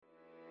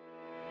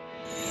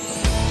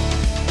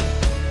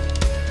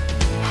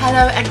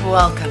Hello and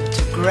welcome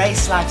to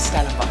GraceLife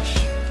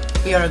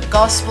Stellenbosch. We are a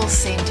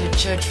gospel-centered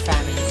church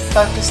family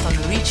focused on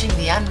reaching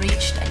the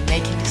unreached and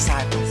making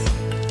disciples.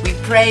 We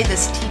pray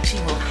this teaching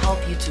will help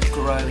you to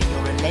grow in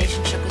your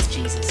relationship with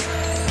Jesus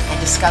and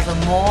discover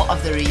more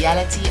of the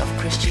reality of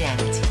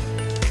Christianity.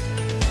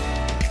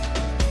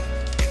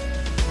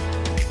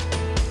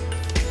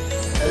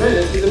 Amen.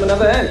 Let's give them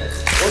another hand.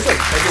 Awesome.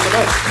 Thank you so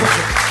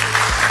much.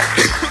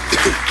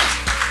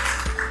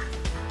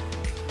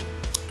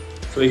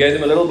 So we gave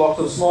them a little box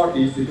of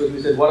Smarties because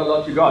we said, what a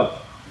lot you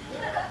got.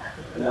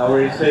 Now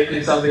we're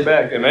expecting something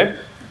back. Amen.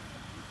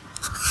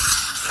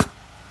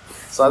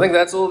 So I think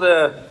that's all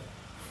the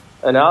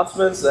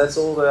announcements. That's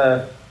all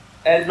the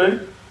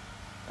admin.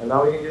 And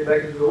now we can get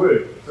back into the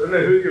Word. So I don't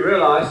know who you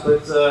realize,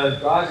 but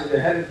guys, if you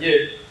haven't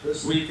yet,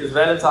 this week is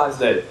Valentine's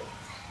Day.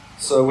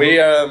 So we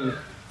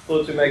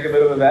thought to make a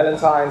bit of a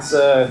Valentine's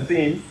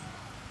theme.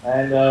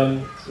 And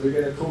so we're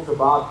going to talk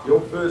about your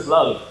first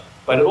love.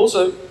 But it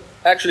also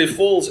actually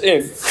falls in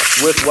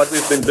with what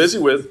we've been busy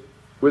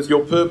with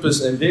your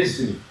purpose and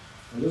destiny.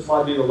 And this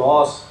might be the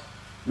last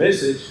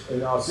message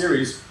in our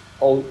series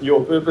on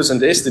your purpose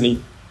and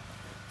destiny.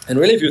 And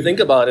really, if you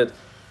think about it,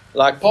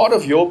 like part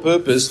of your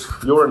purpose,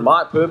 your and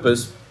my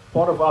purpose,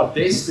 part of our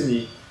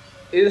destiny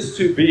is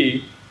to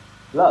be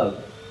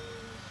loved.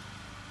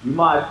 You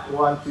might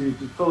want to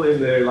fill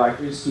in there like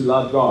is to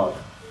love God.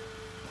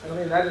 I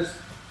mean, that is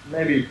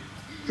maybe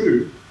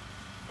true,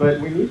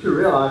 but we need to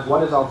realize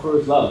what is our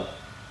first love.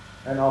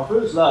 And our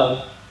first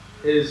love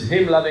is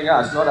Him loving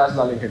us, not us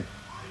loving Him.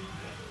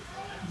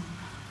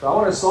 So I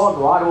want to start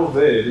right off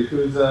there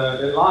because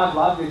in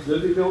life gets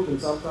difficult and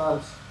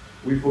sometimes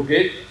we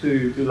forget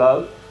to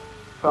love.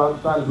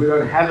 Sometimes we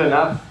don't have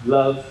enough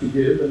love to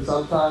give, and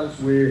sometimes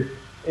we're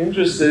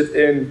interested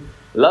in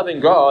loving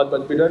God,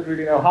 but we don't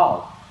really know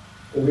how.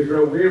 And we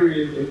grow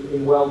weary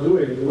in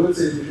well-doing. And the Word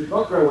says we should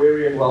not grow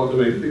weary in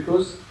well-doing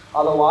because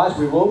otherwise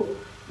we will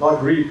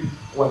not reap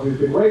what we've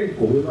been waiting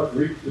for. We'll not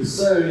reap the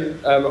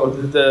sowing, or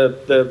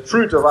the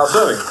fruit of our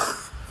sowing.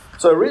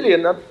 So really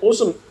an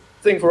awesome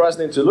thing for us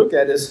then to look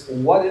at is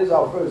what is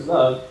our first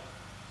love?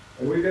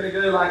 And we're going to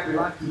go like we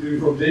like to do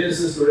from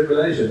Genesis to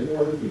Revelation.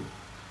 Anyone with me?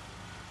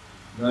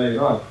 No, you're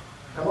not.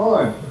 Come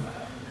on.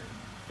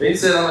 Ben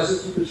said I must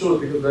just keep it short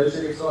because load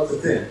shedding starts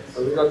at 10.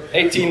 So we've got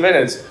 18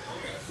 minutes.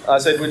 I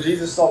said, would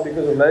Jesus stop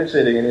because of load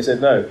shedding? And he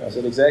said, no. I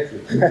said,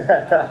 exactly.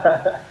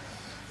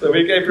 So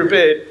we came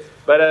prepared.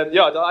 But the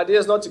idea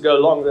is not to go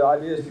long. The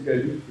idea is to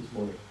go deep this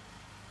morning.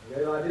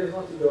 Okay? The idea is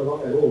not to go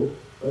long at all,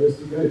 but it's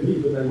to go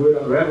deep. And that word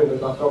unravel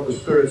that I felt the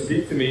Spirit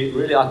speak to me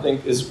really, I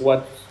think, is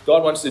what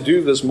God wants to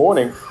do this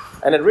morning.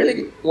 And it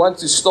really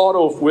wants to start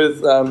off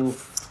with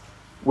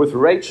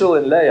Rachel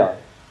and Leah.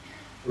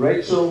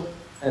 Rachel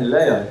and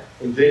Leah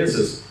in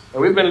Genesis.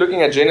 And we've been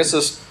looking at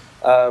Genesis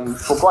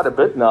for quite a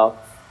bit now.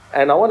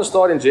 And I want to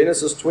start in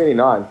Genesis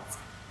 29.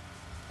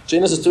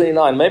 Genesis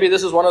 29. Maybe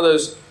this is one of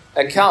those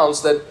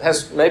accounts that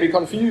has maybe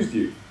confused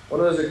you. One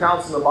of those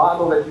accounts in the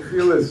Bible that you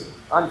feel is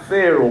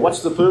unfair, or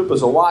what's the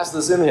purpose, or why is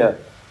this in here?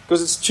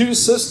 Because it's two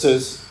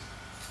sisters,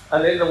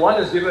 and then the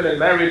one is given in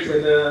marriage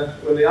when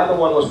the other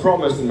one was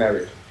promised in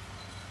marriage.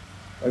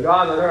 Now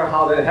guys, I don't know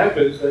how that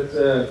happened, but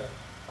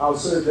our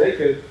son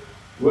Jacob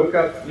woke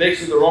up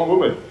next to the wrong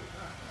woman.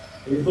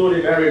 He thought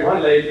he married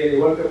one lady, and he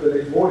woke up the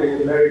next morning and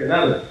he married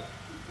another.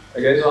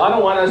 Okay, so I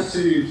don't want us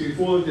to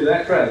fall into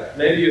that trap.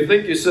 Maybe you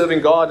think you're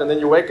serving God and then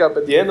you wake up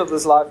at the end of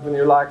this life and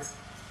you're like,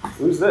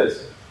 who's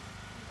this?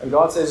 And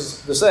God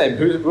says the same,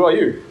 who are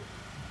you?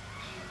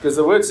 Because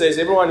the Word says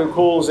everyone who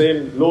calls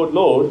Him Lord,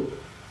 Lord,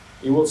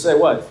 He will say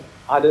what?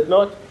 I did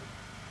not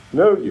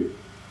know you.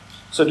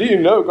 So do you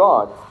know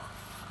God?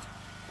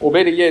 Or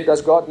better yet,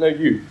 does God know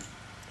you?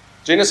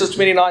 Genesis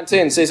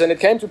 29:10 says, and it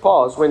came to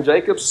pass when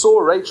Jacob saw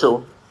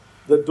Rachel,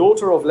 the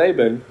daughter of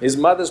Laban, his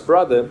mother's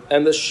brother,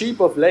 and the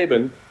sheep of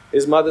Laban,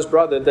 his mother's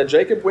brother, that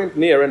Jacob went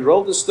near and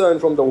rolled a stone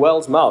from the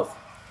well's mouth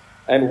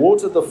and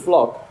watered the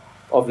flock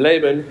of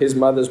Laban, his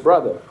mother's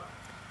brother.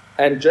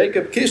 And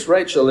Jacob kissed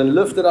Rachel and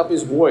lifted up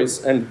his voice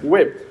and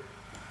wept.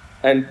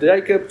 And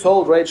Jacob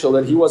told Rachel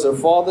that he was her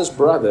father's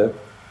brother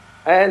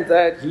and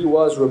that he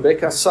was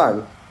Rebekah's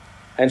son.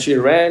 And she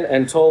ran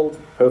and told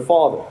her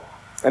father.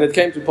 And it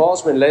came to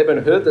pass when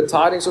Laban heard the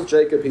tidings of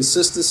Jacob, his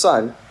sister's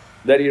son,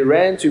 that he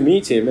ran to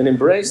meet him and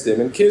embraced him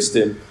and kissed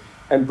him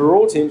and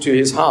brought him to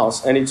his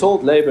house. And he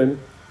told Laban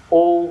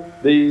all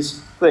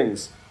these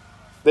things.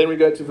 Then we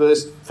go to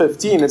verse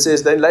 15. It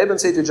says, then Laban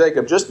said to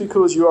Jacob, just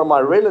because you are my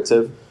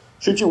relative,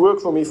 should you work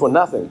for me for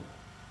nothing?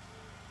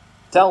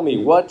 Tell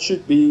me, what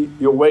should be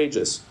your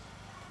wages?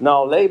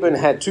 Now Laban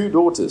had two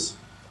daughters.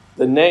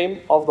 The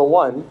name of the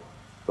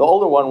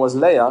older one was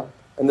Leah,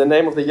 and the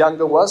name of the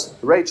younger was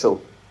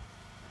Rachel.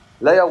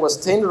 Leah was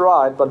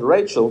tender-eyed, but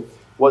Rachel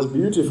was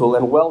beautiful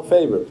and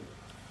well-favored.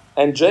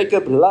 And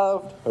Jacob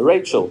loved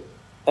Rachel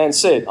and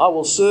said, I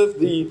will serve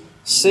thee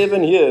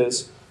 7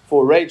 years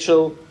for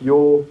Rachel,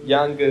 your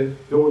younger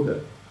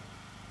daughter.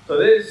 So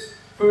there's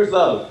first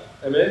love.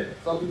 Amen?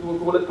 Some people will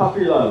call it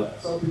puppy love.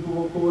 Some people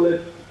will call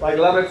it like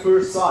love at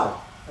first sight.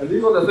 And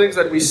these are the things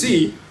that we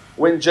see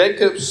when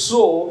Jacob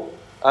saw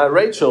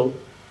Rachel,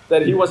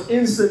 that he was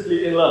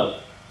instantly in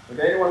love.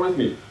 Okay, anyone with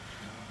me?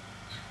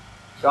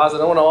 Guys, I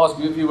don't want to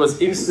ask you if he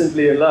was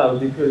instantly in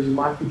love because you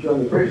might put you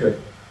under pressure.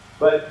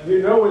 But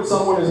you know when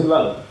someone is in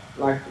love.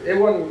 Like,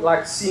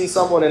 everyone seen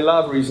someone in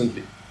love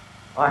recently.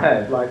 I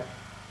have. Like,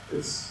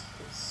 it's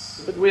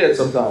a bit weird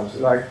sometimes,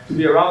 like, to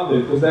be around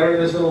them because they're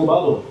in this little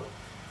bubble.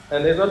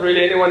 And there's not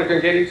really anyone who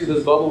can get into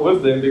this bubble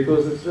with them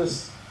because it's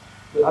just,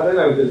 I don't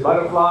know, there's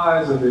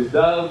butterflies and there's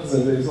doves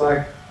and there's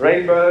like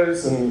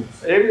rainbows and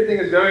everything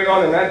is going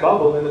on in that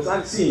bubble and it's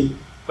unseen.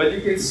 But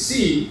you can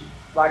see,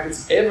 like,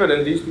 it's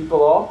evident these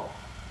people are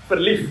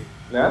verliefd.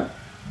 Yeah?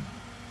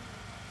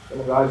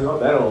 Some guys are not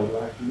that old,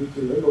 like, you need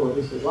to remember what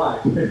this was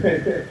like.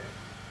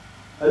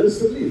 Hulle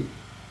is verliefd.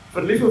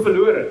 Verliefd en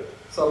verloren,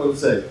 some will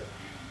say.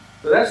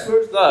 So that's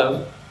first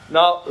love.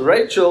 Now,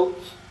 Rachel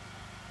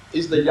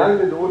is the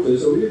younger daughter,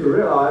 so we need to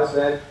realize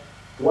that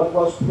what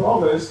was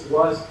promised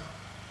was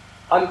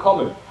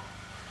uncommon.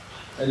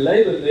 And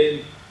Laban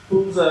then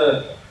pulls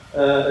a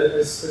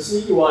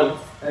sneaky one,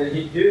 and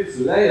he gives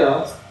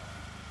Leah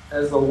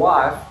as the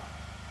wife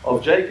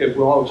of Jacob,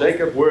 while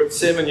Jacob worked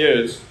 7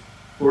 years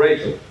for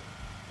Rachel.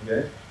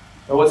 Okay?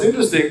 Now what's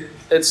interesting,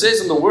 it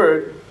says in the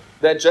word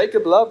that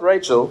Jacob loved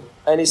Rachel,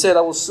 and he said,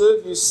 I will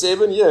serve you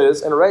 7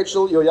 years, and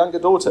Rachel, your younger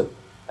daughter.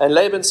 And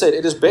Laban said,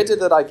 it is better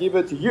that I give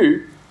her to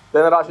you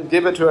than that I should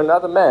give it to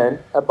another man.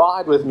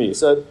 Abide with me.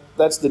 So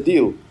that's the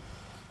deal.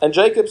 And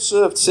Jacob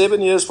served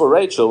 7 years for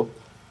Rachel,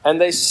 and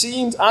they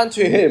seemed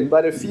unto him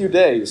but a few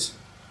days,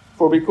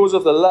 for because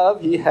of the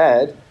love he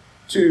had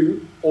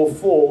to or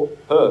for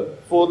her.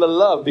 For the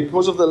love,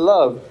 because of the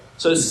love.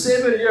 So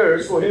 7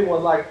 years for him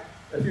was like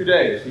a few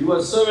days. He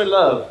was so in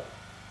love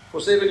for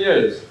 7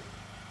 years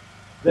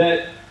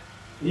that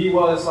he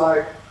was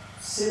like,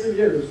 7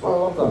 years is quite a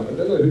long time. I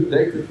don't know who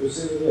dated for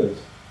 7 years.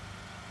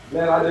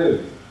 Man, I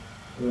do.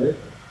 Right?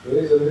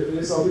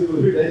 There's some people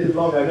who dated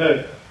long, I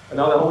know. And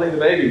now they're holding the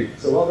baby.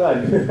 So well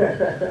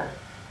done.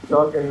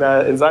 Talk in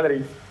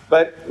insanity.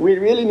 But we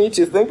really need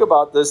to think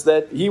about this,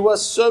 that he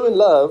was so in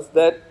love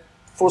that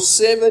for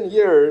 7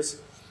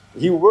 years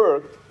he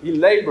worked, he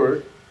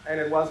labored, and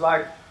it was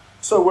like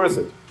so worth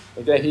it.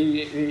 Okay,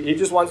 he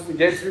just wanted to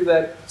get through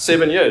that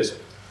 7 years.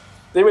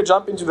 Then we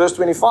jump into verse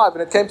 25,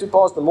 and it came to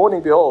pass the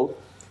morning, behold,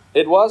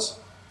 it was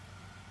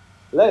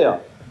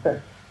Leah.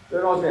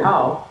 Don't ask me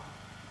how,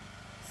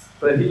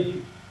 but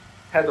he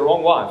had the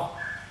wrong wife.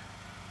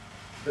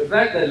 The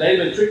fact that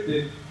Laban tricked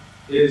him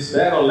is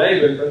bad on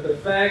Laban, but the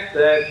fact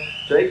that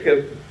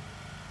Jacob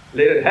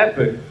let it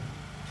happen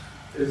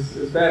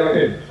is bad on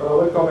him. But I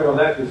won't comment on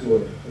that this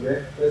morning.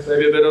 Okay? That's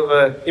maybe a bit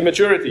of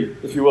immaturity,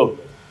 if you will.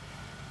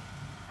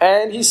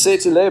 And he said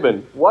to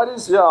Laban, what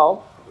is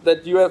thou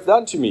that you have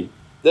done to me?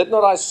 Did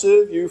not I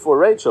serve you for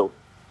Rachel?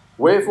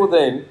 Wherefore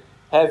then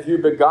have you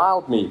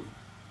beguiled me?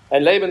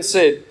 And Laban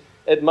said,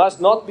 it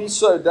must not be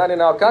so done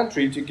in our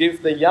country to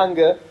give the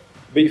younger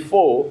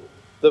before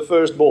the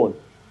firstborn.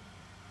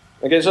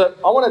 Okay, so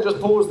I want to just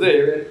pause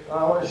there, and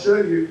I want to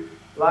show you,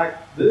 like,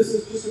 this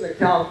is just an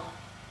account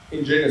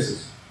in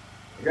Genesis.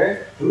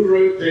 Okay? Who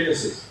wrote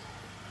Genesis?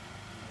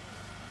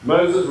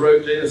 Moses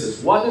wrote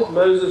Genesis. What did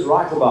Moses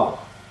write about?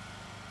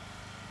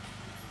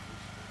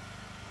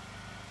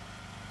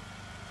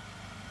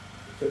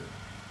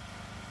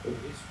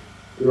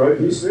 He wrote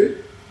history.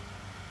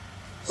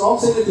 Psalm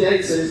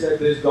 78 says that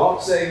there's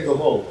dark sayings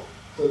of old.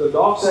 So the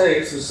dark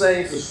sayings, the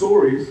sayings, the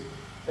stories,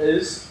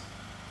 is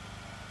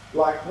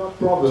like, not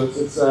proverbs,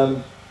 it's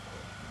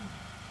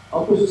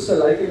opposites to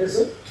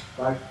gelijkenissen,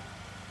 like,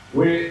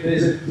 where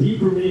there's a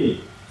deeper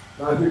meaning.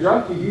 Now if we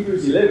jump to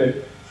Hebrews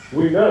 11,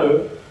 we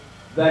know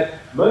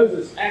that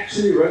Moses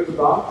actually wrote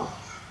about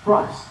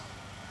Christ.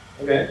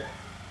 Okay?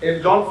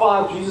 In John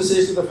 5, Jesus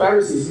says to the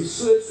Pharisees, you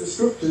search the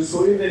scriptures,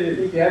 for in them you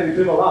think you have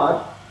eternal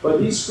life, but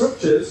these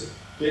scriptures,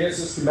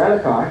 Genesis to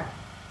Malachi,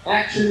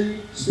 actually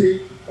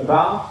speak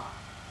about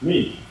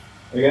me.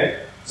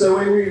 Okay? So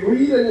when we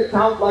read an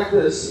account like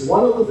this,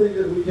 one of the things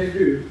that we can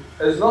do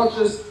is not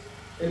just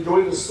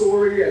enjoy the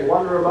story and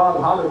wonder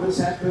about how did this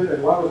happen,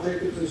 and why was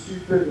Jacob so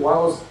stupid, and why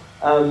was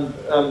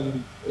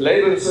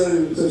Laban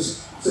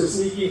so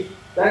sneaky.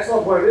 That's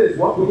not what it is.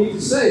 What we need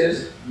to say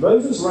is,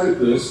 Moses wrote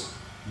this,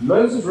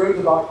 Moses wrote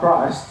about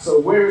Christ, so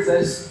where is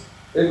this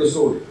in the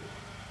story?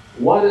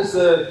 What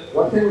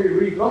can we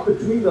read, not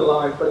between the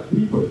lines, but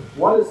deeper?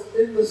 What is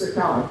in this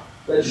account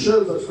that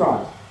shows us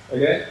Christ?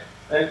 Okay?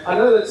 And I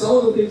know that some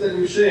of the things that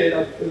we shared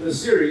in the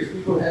series,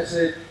 people have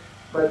said,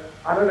 but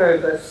I don't know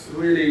if that's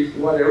really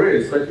what there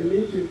is. But you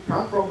need to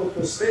come from the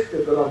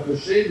perspective that I've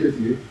just shared with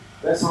you.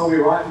 That's how we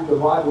rightly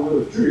divide the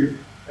word of truth.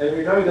 And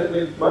we know that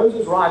when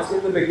Moses writes,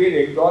 in the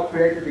beginning, God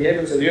created the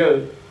heavens and the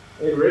earth,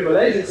 in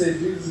Revelation says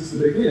Jesus is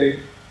the beginning,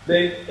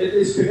 then it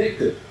is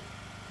connected.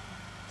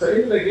 So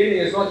in the beginning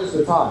is not just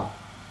the time.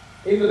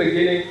 In the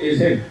beginning is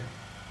Him.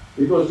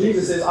 Because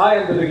Jesus says, I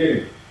am the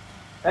beginning.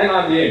 And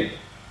I'm the end.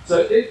 So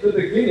if the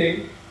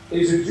beginning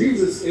is who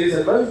Jesus is,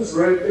 and Moses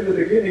wrote, in the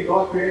beginning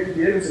God created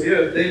the heavens and the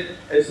earth, then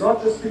it's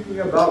not just speaking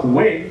about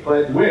when,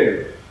 but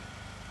where.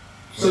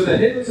 So the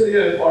heavens and the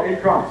earth are in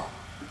Christ.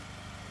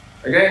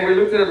 Again, we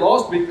looked at it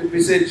last week, but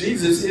we said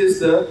Jesus is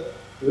the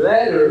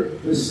ladder,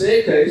 the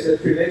staircase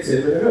that connects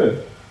heaven and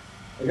earth.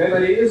 Okay,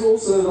 but He is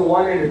also the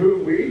one in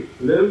whom we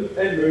live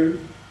and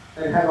move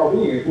and have our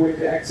being, according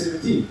to Acts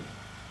 17.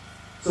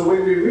 So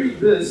when we read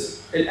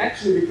this, it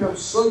actually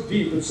becomes so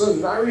deep and so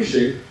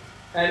nourishing,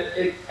 and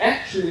it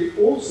actually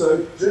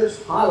also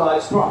just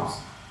highlights Christ.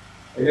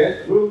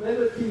 Okay? We'll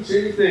never teach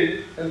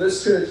anything in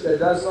this church that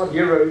does not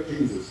hero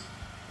Jesus.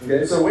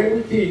 Okay? So when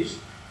we teach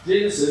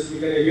Genesis, we're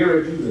going to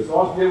hero Jesus.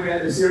 Last year we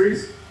had a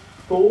series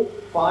called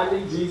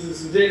Finding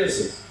Jesus in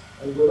Genesis.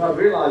 And without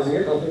realizing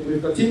it, I think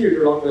we've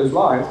continued along those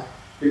lines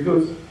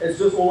because it's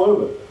just all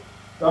over.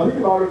 Now think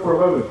about it for a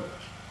moment.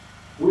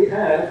 We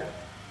have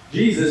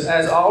Jesus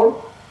as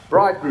our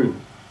bridegroom.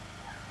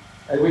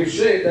 And we've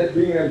shared that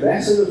being an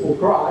ambassador for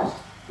Christ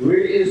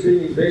really is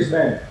being His best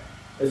man.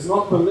 It's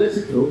not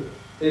political,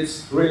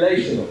 it's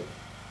relational.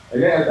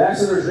 Again,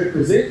 ambassador is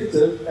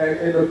representative, and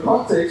in the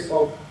context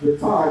of the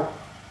time,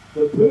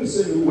 the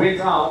person who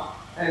went out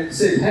and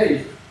said,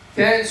 hey,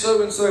 can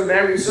so-and-so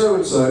marry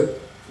so-and-so,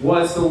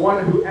 was the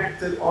one who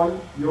acted on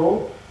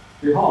your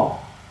behalf.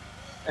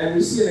 And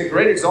we see in a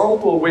great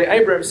example where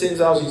Abraham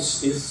sends out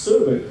his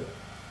servant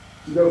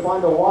to go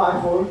find a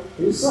wife for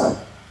his son.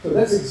 So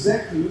that's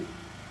exactly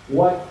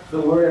what the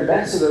word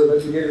ambassador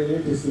that we get in the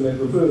New Testament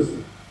refers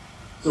to.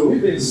 So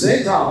we've been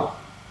sent out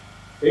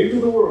into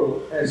the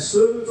world as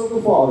servants of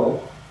the Father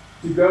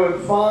to go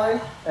and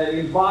find and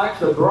invite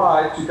the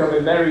bride to come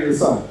and marry the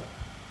son.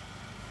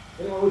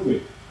 Anyone with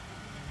me?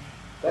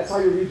 That's how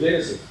you read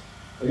Genesis.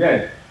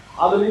 Again,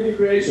 I believe in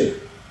creation.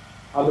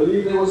 I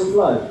believe there was a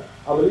flood.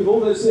 I believe all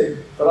those things.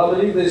 But I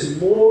believe there's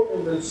more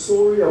in the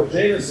story of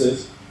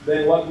Genesis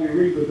than what we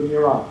read with the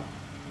mere eye.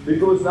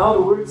 Because now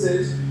the word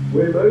says,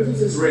 when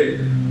Moses is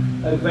read,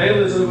 a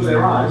veil is over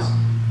their eyes.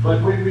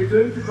 But when we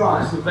turn to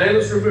Christ, the veil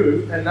is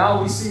removed, and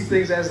now we see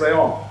things as they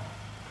are.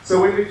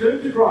 So when we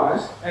turn to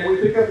Christ, and we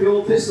pick up the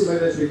Old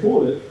Testament as we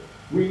call it,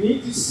 we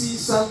need to see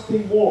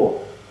something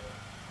more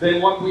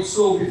than what we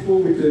saw before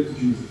we turned to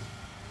Jesus.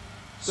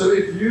 So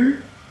if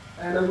you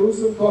and a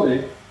Muslim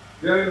colleague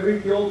go and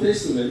read the Old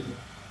Testament,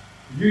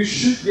 you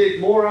should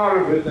get more out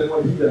of it than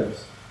what he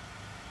does.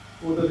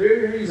 For the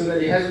very reason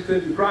that he hasn't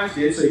turned to Christ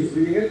yet, so he's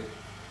reading it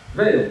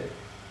veiled.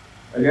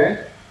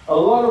 Okay? A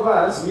lot of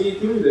us, me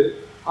included,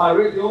 I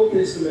read the Old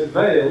Testament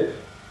veiled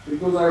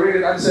because I read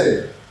it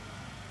unsaved.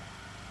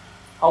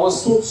 I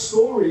was taught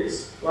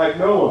stories like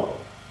Noah,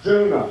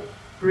 Jonah,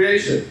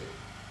 creation,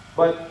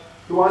 but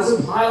it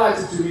wasn't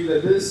highlighted to me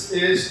that this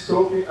is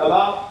talking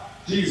about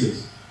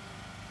Jesus.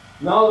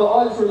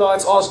 Now the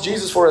Israelites asked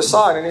Jesus for a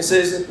sign, and He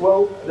says,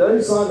 well, the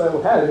only sign they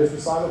will have is the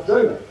sign of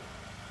Jonah.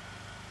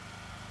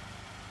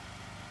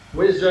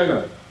 Where's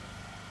Jonah?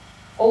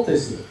 Old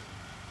Testament.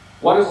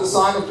 What is the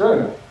sign of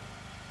Jonah?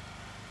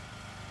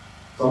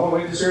 Someone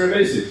went to share a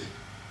message.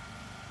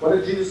 What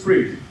did Jesus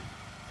preach?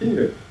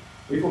 Kingdom.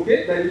 We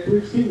forget that He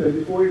preached kingdom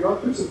before He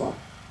got crucified.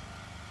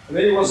 And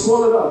then He was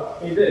swallowed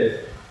up in death,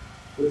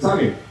 the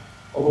tummy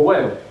of a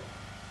whale.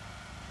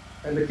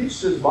 And the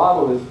Kids Church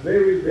Bible is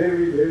very,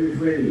 very, very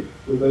friendly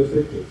with those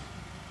pictures.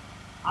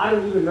 I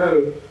don't even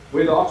know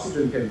where the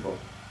oxygen came from.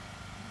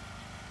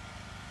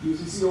 You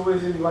see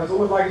always in, like, it's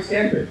almost like it's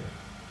camping.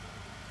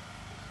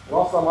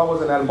 Last time I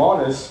was in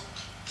Almanis,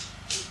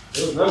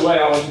 there was no way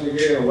I was going to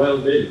get in a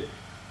whale's belly.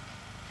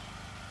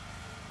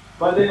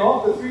 But then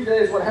after 3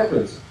 days, what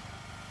happens?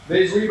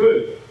 There's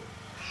rebirth.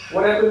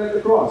 What happened at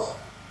the cross?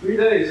 3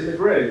 days in the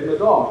grave, in the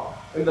dark,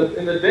 in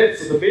the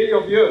depths of the belly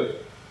of the earth.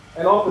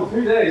 And after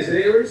 3 days,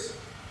 there is...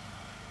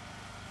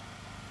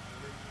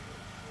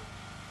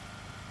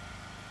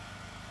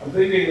 I'm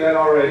thinking that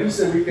our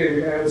Easter weekend, we're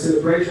going to have a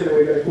celebration and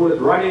we're going to call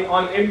it running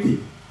on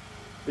empty.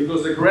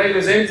 Because the grave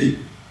is empty.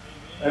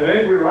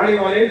 Amen? We're running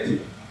on empty.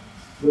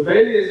 The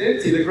belly is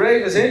empty, the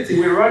grave is empty,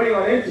 we're running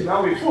on empty.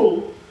 Now we're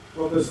full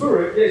of the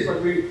Spirit, yes,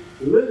 but we're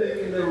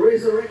living in the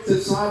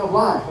resurrected side of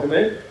life.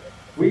 Amen?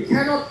 We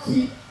cannot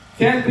keep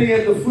camping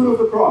at the foot of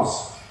the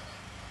cross.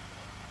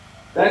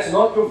 That's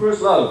not your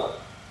first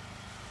love.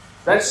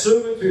 That's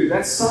servitude,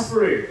 that's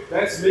suffering.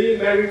 That's being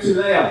married to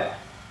Leah.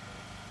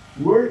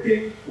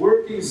 Working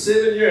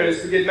 7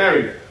 years to get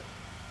married.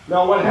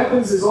 Now what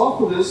happens is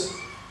after this,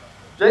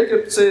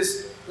 Jacob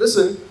says,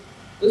 listen,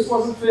 this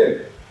wasn't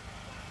fair.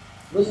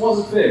 This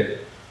wasn't fair.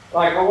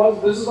 Like,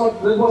 this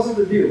wasn't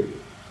the deal.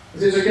 He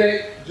says,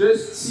 okay,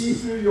 just see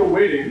through your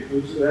wedding,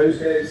 which in those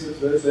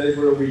days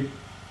were a week.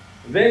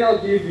 Then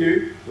I'll give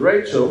you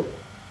Rachel,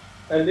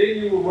 and then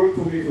you will work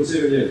for me for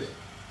 7 years.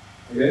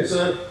 Okay,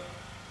 so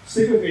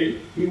stick with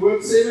me. He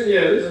worked 7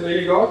 years, and then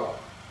he got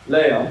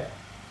Leah.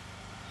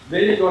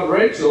 Then he got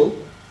Rachel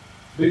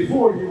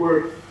before he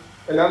worked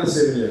another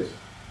 7 years.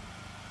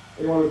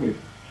 Anyone with me?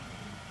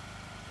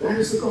 That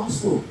is the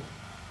gospel.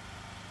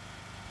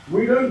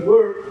 We don't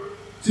work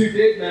to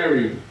get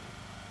married.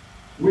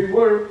 We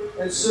work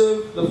and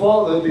serve the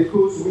Father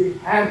because we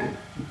have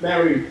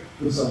married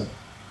the Son.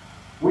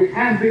 We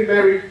have been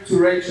married to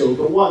Rachel,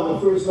 the one, the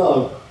first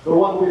love, the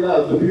one we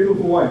love, the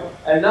beautiful one.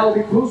 And now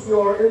because we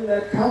are in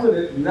that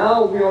covenant,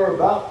 now we are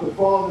about the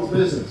Father's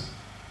business.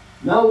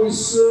 Now we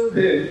serve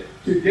Him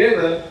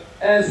together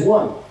as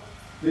one.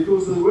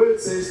 Because the Word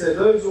says that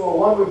those who are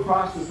one with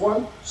Christ is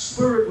one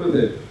spirit with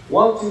Him,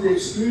 one to the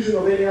exclusion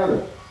of any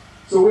other.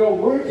 So we are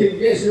working,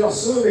 yes, we are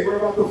serving, we're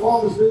about the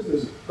Father's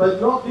business, but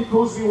not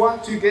because we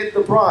want to get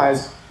the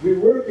prize.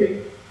 We're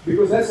working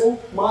because that's all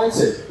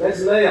mindset,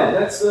 that's layout,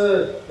 that's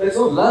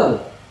not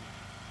love.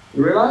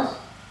 You realize?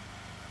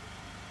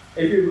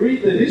 If you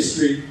read the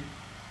history,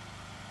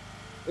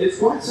 it's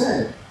quite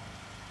sad.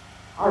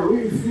 I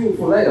really feel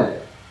for Leah,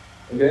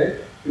 okay?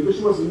 Because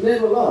she was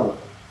never loved.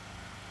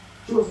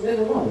 She was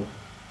never loved.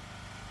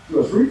 She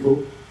was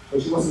fruitful,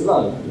 but she wasn't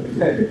loved.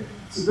 Okay?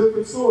 It's a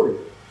different story.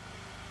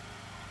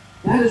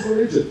 That is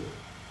religion.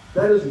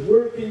 That is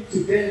working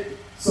to get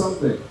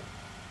something.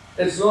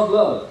 It's not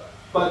love.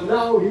 But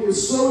now he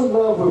was so in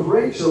love with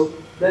Rachel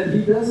that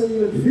he doesn't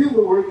even feel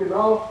the work, and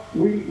now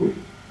we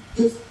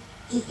just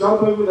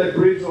jump over that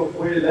bridge of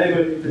where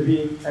Laban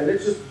intervened, and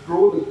let's just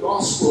draw the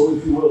gospel,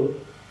 if you will,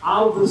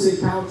 out of this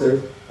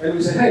encounter, and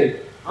we say,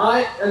 hey,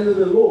 I, under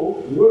the law,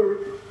 work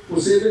for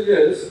 7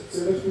 years,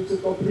 7 weeks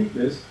of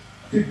completeness,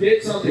 to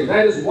get something.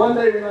 That is one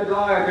day when I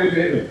die, I go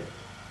to heaven.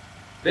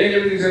 Then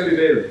everything's going to be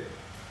better.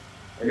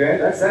 Okay,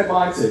 that's that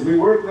mindset. We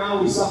work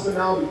now, we suffer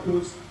now,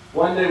 because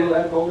one day we'll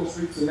have golden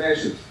streets and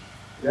mansions.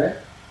 Okay,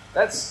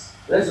 that's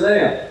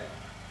Leah.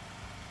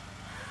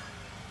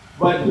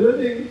 But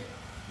living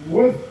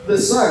with the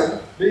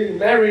Son, being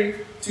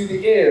married to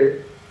the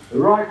heir,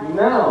 right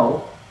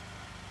now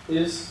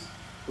is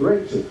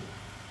Rachel.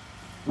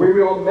 Where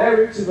we are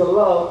married to the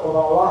love of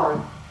our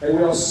life, and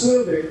we are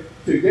serving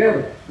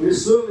together. We're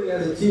serving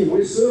as a team.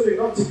 We're serving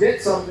not to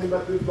get something,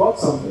 but we've got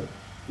something.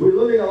 We're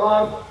living a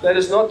life that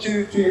is not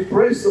to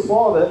impress the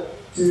Father,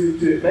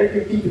 to make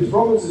Him keep His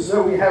promises.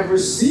 No, we have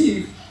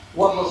received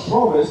what was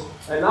promised,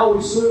 and now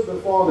we serve the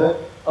Father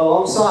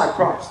alongside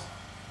Christ.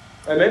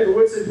 Amen. The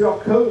Word says we are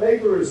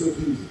co-laborers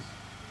with Jesus.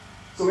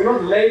 So we're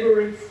not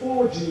laboring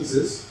for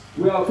Jesus,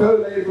 we are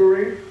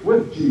co-laboring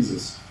with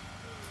Jesus.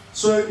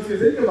 So if you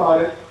think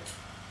about it,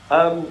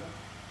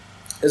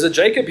 as a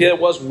Jacob here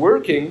was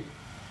working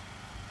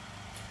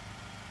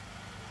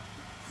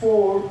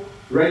for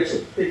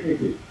Rachel,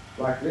 technically.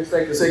 Like, let's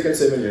take the second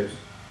 7 years.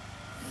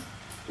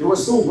 He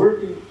was still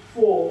working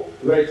for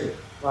Rachel.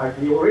 Like,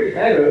 he already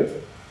had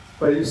her,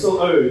 but he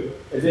still owed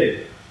a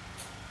debt.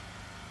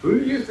 Who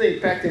do you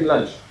think packed him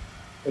lunch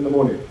in the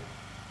morning?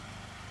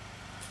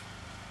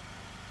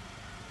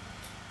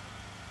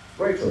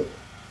 Rachel.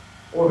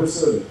 Or her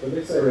servant, but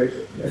let's say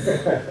Rachel.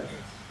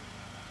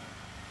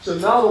 So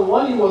now the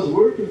one he was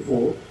working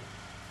for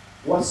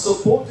was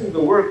supporting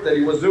the work that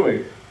he was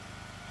doing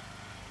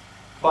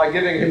by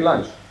giving him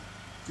lunch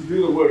to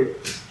do the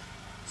work.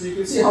 So you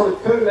can see how the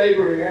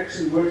co-laboring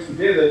actually works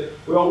together.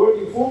 We are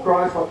working for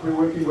Christ, but we're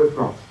working with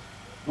Christ.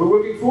 We're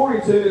working for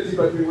eternity,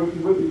 but we're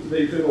working with the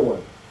eternal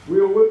one. We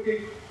are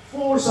working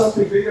for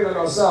something bigger than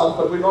ourselves,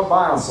 but we're not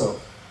by ourselves.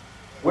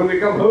 When we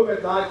come home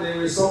at night,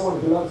 there is someone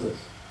who loves us.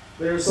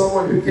 There is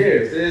someone who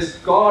cares. There is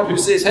God who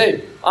says,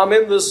 hey, I'm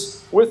in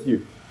this with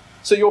you.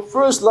 So your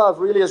first love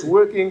really is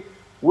working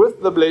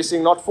with the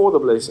blessing, not for the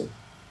blessing.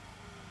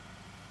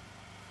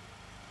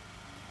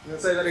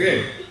 Let's say that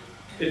again.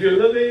 If you're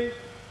living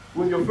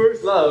with your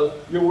first love,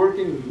 you're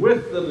working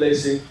with the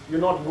blessing. You're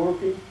not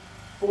working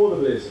for the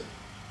blessing.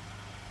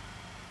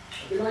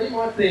 Now you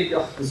might think,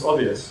 oh, it's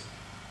obvious.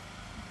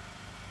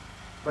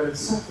 But it's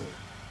subtle.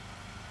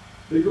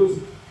 Because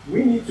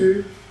we need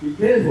to be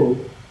careful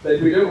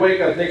that we don't wake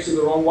up next to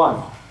the wrong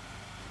one.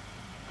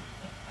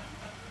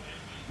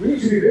 We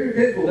need to be very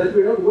careful that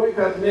we don't wake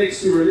up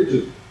next to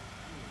religion.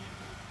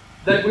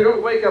 That we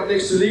don't wake up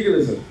next to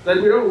legalism. That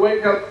we don't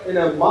wake up in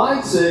a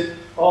mindset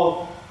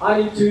of,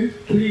 I need to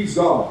please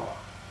God.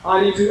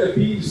 I need to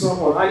appease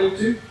someone. I need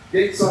to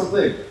get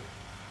something.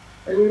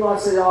 And we might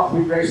say, oh,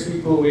 we grace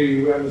people,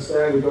 we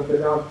understand, we got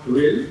that out.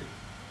 Really?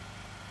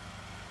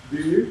 Do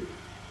you?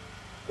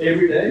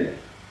 Every day?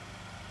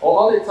 Or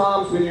are there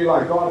times when you're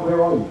like, God,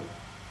 where are you?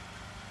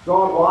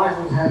 God, why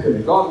is this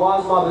happening? God, why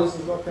is my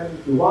business not coming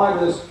through?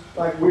 Why this?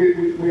 Like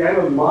we have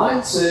a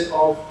mindset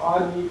of,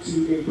 I need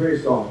to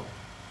impress God.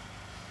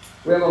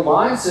 We have a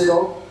mindset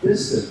of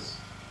distance.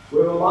 We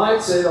have a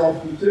mindset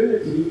of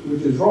eternity,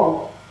 which is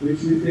wrong,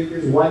 which we think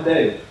is one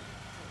day.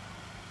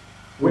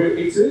 Where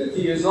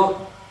eternity is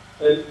not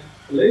a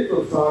length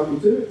of time,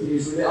 eternity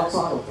is really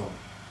outside of time.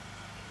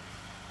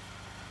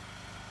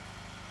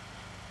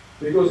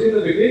 Because in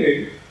the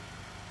beginning,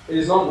 it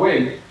is not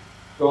when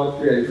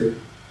God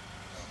created,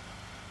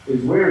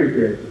 it's where He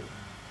created.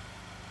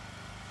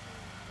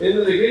 In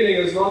the beginning,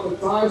 it's not the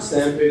time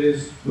stamp, it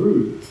is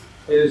who?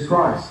 It is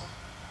Christ.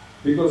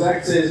 Because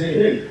Acts says in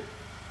Him,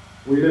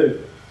 we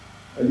live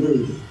and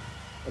move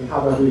and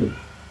have our being.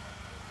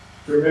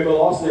 Do you remember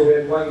last year we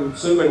had one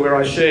sermon where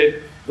I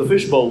shared the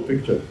fishbowl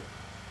picture?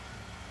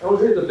 That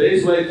was really the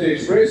best way to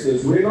express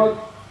this. We're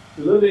not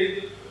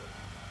living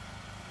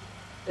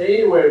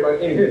anywhere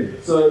but in Him.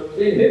 So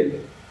in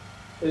Him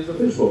is the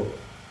fishbowl.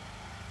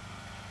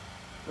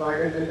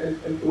 Like,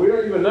 and we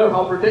don't even know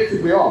how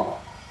protected we are.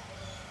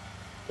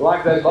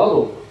 Like that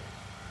bubble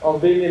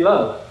of being in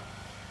love.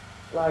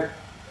 Like,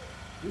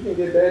 you can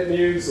get bad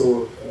news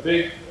or a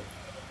big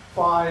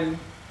fine.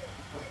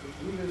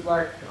 You're just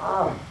like,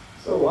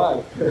 so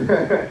what?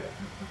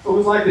 It's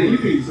almost like the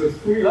hippies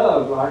with free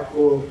love, like,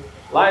 or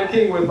Lion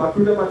King with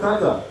Hakuna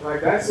Matata.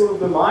 Like, that's sort of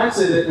the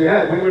mindset that we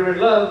have. When we're in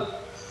love,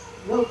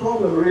 no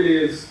problem really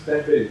is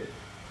that big.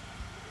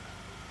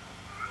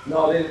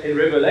 Now, then in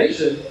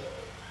Revelation,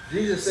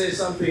 Jesus says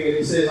something and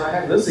he says, I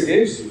have this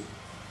against you,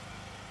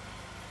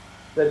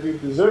 that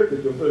you've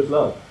deserted your first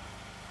love.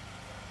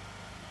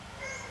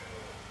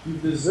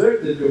 You've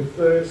deserted your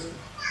first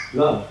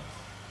love.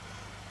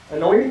 And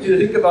now we need to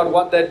think about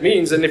what that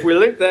means. And if we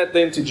link that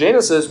then to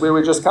Genesis, where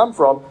we just come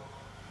from,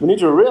 we need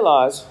to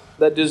realize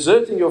that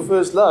deserting your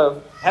first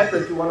love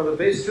happened to one of the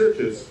best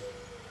churches,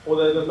 or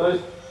the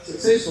most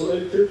successful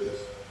early churches,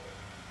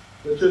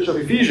 the church of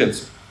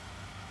Ephesians.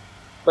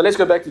 But let's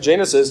go back to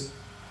Genesis.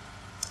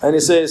 And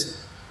it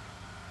says,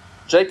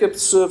 Jacob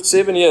served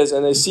 7 years,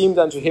 and they seemed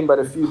unto him but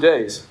a few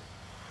days,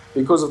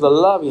 because of the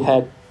love he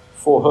had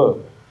for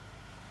her.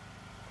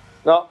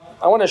 Now,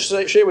 I want to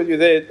share with you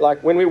there,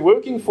 like when we're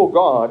working for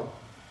God,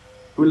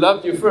 who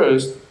loved you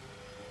first,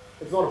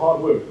 it's not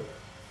hard work.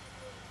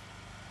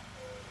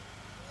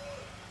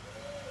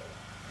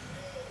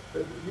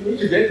 But you need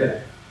to get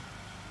that.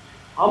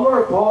 I'm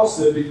not a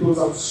pastor because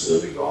I'm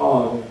serving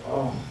God.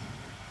 And,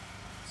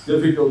 it's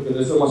difficult and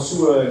there's so much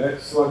sewer and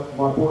that's like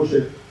my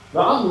portion.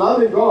 Now, I'm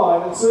loving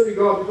God and serving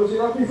God because He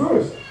loved me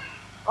first.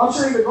 I'm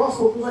sharing the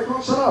gospel because I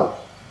can't shut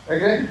up.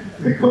 Okay?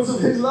 Because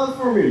of His love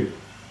for me.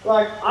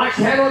 Like, I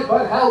cannot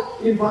but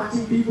help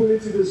inviting people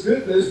into this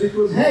goodness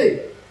because,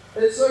 hey,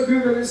 it's so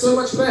good and there's so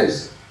much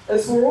space.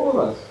 It's for all of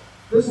us.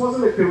 This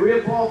wasn't a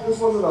career path. This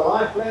wasn't a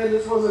life plan.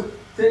 This wasn't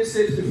 10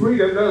 steps to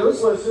freedom. No,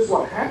 this was just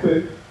what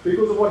happened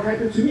because of what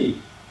happened to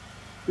me.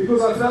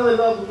 Because I fell in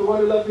love with the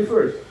one who loved me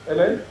first.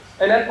 Amen?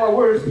 And at my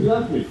worst, He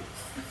loved me.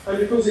 And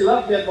because He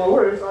loved me at my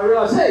worst, I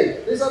realized,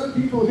 hey, there's other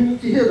people who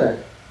need to hear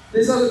that.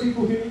 There's other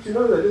people who need to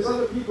know that. There's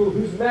other people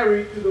who's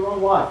married to the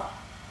wrong wife.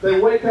 They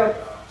wake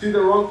up to the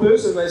wrong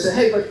person, they say,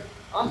 hey, but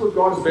I thought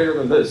God is better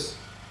than this.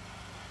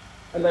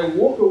 And they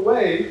walk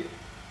away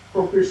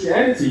from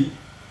Christianity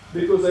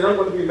because they don't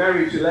want to be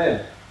married to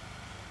Leah.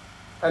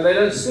 And they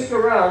don't stick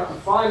around to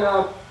find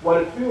out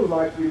what it feels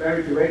like to be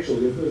married to Rachel,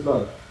 your first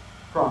love,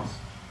 Christ.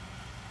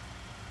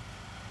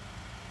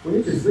 We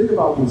need to think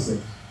about these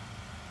things.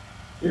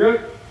 You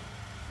know,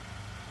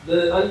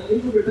 the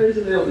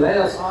interpretation there of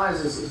Leah's eyes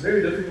is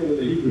very difficult in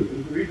the Hebrew.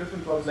 If you read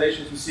different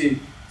translations, you see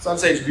some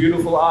say it's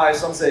beautiful eyes,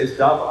 some say it's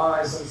dove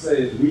eyes, some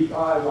say it's weak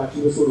eyes, like she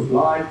was sort of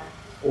blind,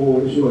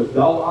 or she was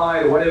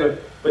dull-eyed, or whatever.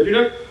 But you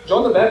know,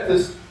 John the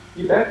Baptist,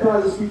 he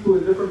baptizes people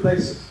in different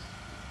places.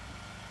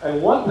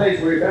 And one place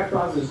where he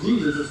baptizes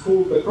Jesus is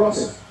called the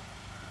crossing.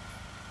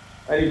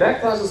 And he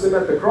baptizes them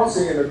at the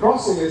crossing, and the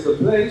crossing is the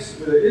place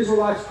where the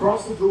Israelites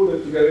crossed the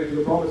Jordan to go into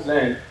the promised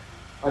land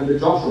under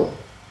Joshua.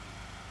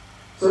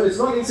 So it's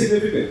not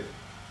insignificant.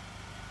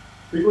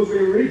 Because when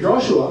you read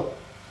Joshua,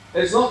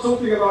 it's not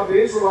talking about the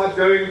Israelites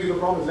going into the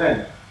promised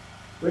land.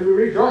 When we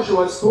read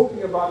Joshua, it's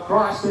talking about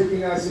Christ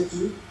taking us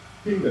into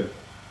kingdom.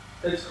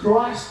 It's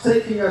Christ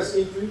taking us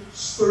into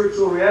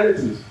spiritual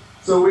realities.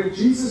 So when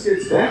Jesus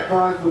gets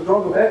baptized with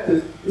John the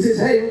Baptist, he says,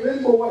 hey,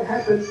 remember what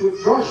happened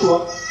with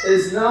Joshua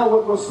is now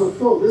what was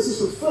fulfilled. This is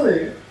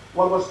fulfilling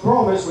what was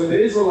promised when the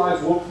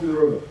Israelites walked through the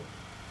river.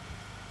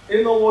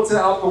 In the water,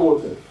 out the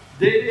water.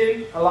 Dead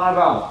in, alive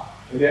out.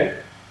 Okay?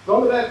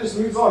 John the Baptist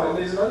moves on, and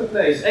there's another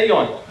place,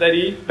 Aeon, that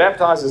he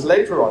baptizes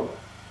later on.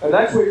 And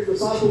that's where his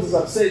disciples is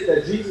upset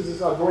that Jesus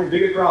is not drawing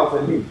bigger crowds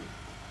than him.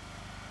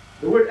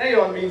 The word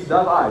Aeon means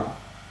dove-eyed.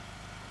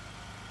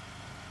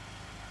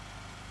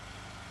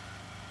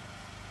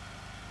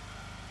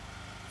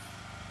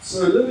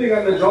 So living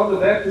under John the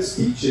Baptist's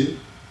teaching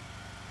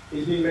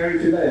is being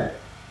married to Leah.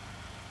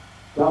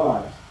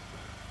 Dove-eyed.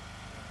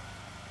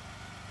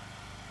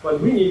 But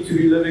we need to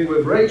be living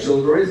with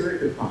Rachel, the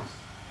resurrected Christ.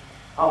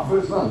 Our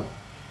first love.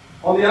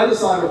 On the other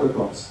side of the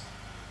cross.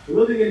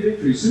 Living in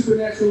victory,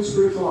 supernatural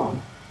spiritual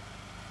life.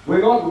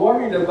 We're not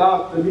worried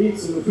about the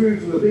meats and the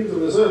foods and the things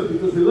of this earth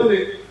because we're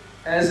living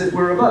as if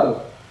we're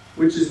above.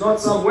 Which is not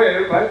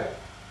somewhere, but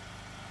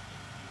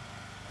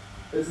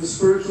it's the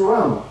spiritual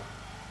realm.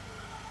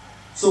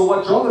 So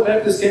what John the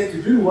Baptist came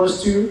to do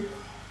was to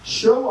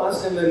show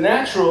us in the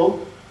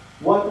natural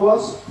what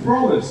was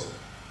promised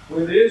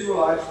when the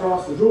Israelites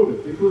crossed the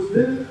Jordan. Because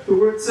didn't the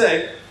word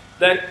say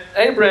that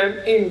Abraham,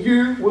 in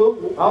you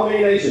will, how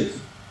many nations?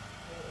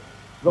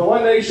 The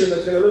one nation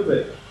that's going to live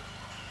there.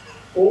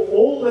 Or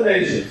all the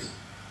nations.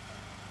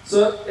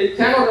 So it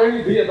cannot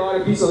only be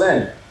about a piece of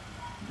land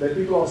that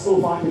people are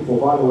still fighting for,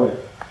 by the way.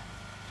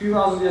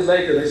 2,000 years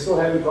later, they still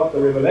haven't got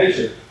the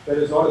revelation that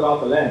it's not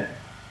about the land.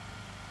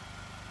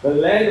 The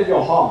land of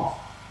your heart.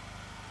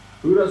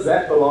 Who does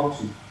that belong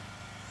to?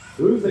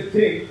 Who's the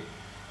king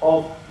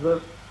of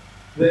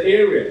the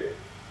area?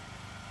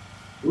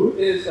 Who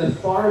is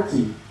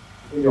authority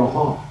in your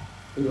heart,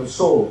 in your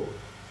soul?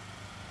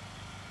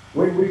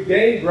 When we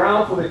gain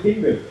ground for the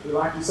kingdom, we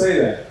like to say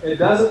that. It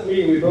doesn't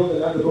mean we build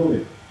another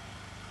building.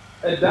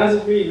 It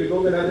doesn't mean we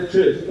build another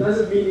church. It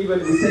doesn't mean even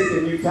we take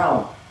a new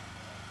town.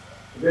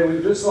 Okay,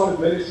 we just started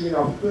ministry in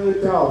our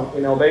third town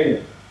in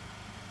Albania.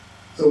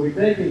 So we're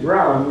taking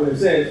ground in a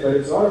sense, but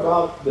it's not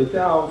about the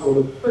towns or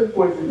the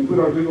pinpoints that you put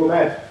on Google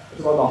Maps. It's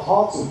about the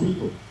hearts of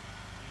people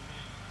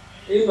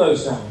in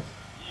those towns.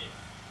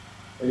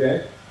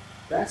 Okay?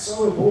 That's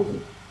so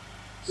important.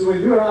 So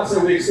when you and I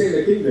say we extend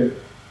the kingdom,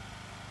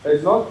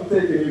 it's not to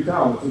take a new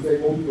town, it's to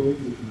take more people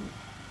into the kingdom.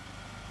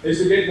 It's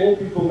to get more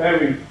people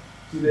married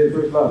to their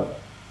first love.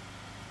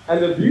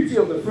 And the beauty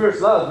of the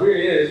first love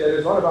really is that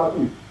it's not about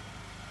you.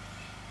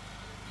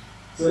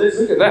 So let's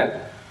look at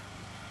that.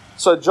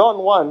 So John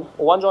 1,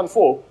 or 1 John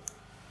 4.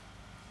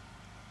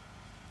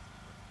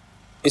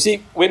 You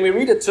see, when we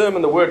read a term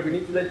in the Word, we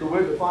need to let the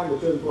Word define the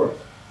term for us.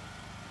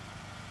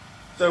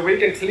 So we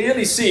can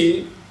clearly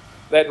see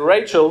that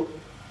Rachel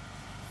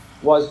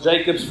was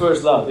Jacob's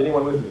first love.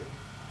 Anyone with me?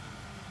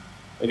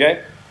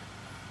 Okay?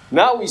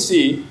 Now we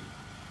see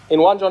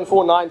in 1 John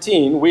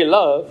 4:19, we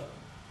love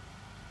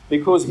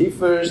because he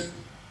first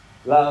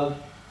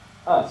loved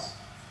us.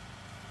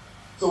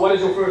 So what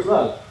is your first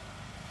love?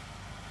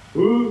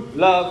 Who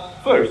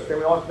loved first? Can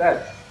we ask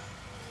that?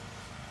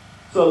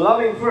 So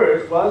loving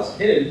first was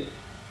him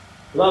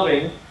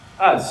loving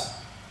us.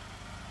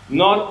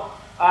 Not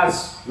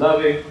us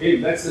loving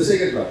him. That's the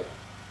second love.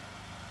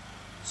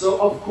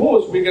 So of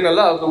course we're going to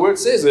love, the word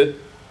says it,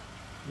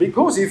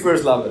 because he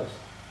first loved us.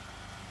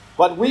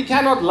 But we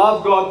cannot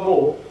love God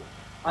more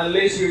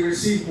unless we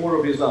receive more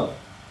of his love.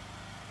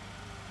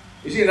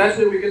 You see, that's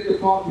where we get the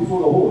cart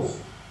before the horse.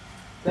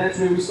 That's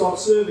where we start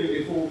serving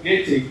before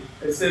getting,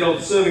 instead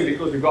of serving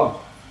because we got.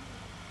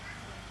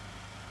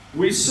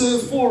 We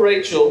serve for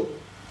Rachel,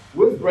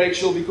 with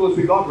Rachel, because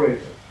we got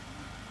Rachel.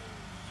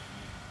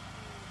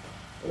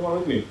 Anyone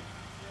with me?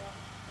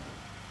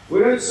 We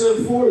don't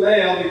serve for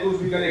Leah because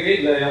we're going to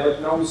get Leah,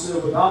 but now we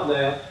serve without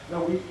Leah.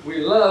 No, we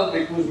love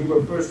because we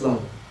were first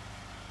loved.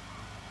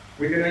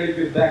 We can only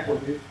give back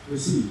what we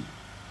receive.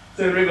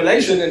 So in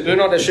Revelation, and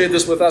Bernard has shared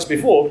this with us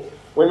before,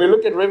 when we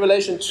look at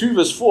Revelation 2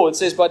 verse 4, it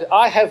says, "But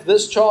I have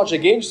this charge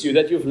against you,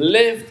 that you've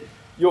left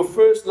your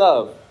first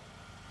love."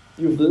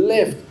 You've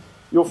left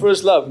your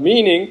first love,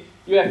 meaning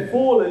you have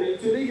fallen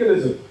into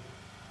legalism.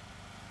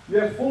 You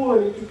have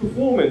fallen into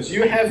performance.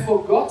 You have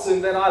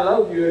forgotten that I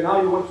love you, and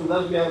now you want to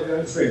love me out of your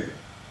own strength,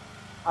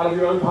 out of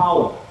your own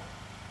power,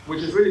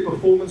 which is really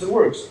performance and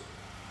works.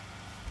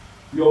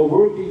 You're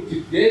working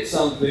to get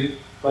something,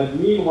 but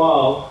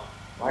meanwhile,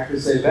 like they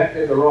say, back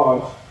in the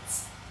garage,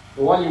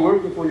 the one you're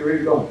working for, you're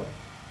already gone.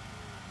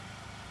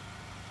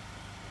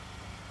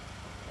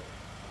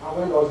 I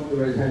won't ask you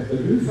to raise hands, but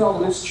who felt a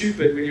little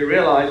stupid when you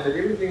realized that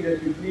everything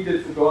that you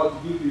needed for God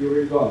to give you, you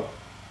already got?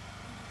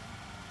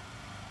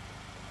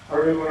 I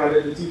remember when I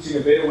did the teaching A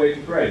Better Way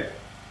to Pray.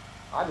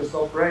 I just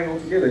stopped praying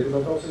altogether because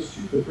I felt so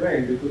stupid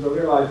praying, because I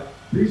realized,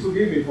 please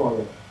forgive me,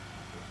 Father.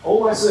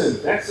 All my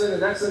sins, that sin,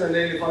 and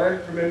then if I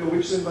don't remember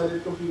which sins I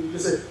did completely,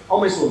 just say, all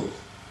my sins.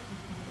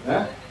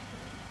 Yeah?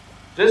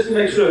 Just to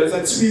make sure, it's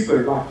like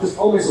sweeper, like just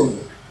all my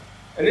sins.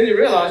 And then you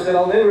realize that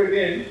I'll never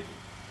again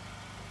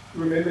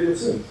remember your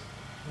sins.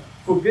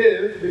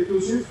 Forgive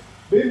because you've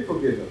been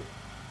forgiven.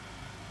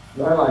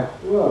 And I'm like,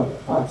 well,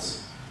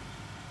 that's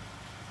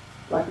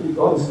luckily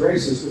God is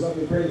gracious, because I've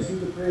been praying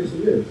stupid prayers for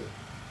years.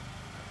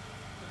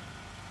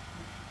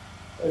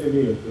 Only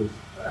me, of course.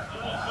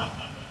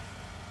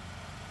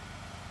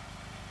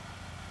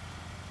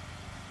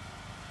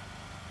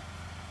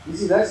 You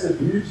see, that's the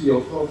beauty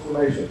of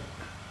transformation.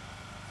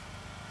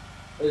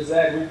 Is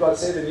that we've got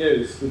 7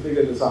 years to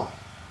figure this out.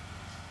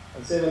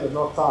 And 7 is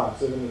not time,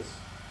 7 is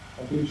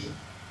completion.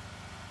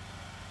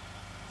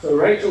 So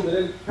Rachel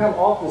didn't come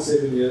after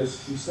 7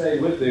 years, she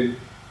stayed with him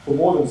for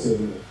more than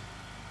 7 years.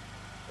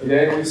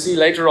 Again, we see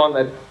later on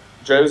that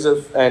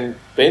Joseph and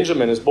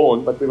Benjamin is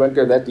born, but we won't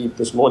go that deep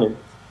this morning.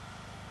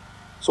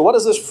 So what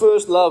does this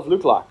first love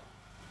look like?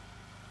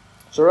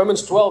 So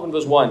Romans 12 and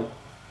verse 1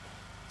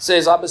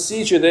 says, "I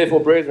beseech you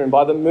therefore, brethren,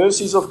 by the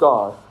mercies of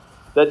God,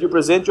 that you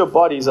present your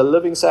bodies a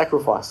living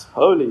sacrifice,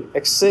 holy,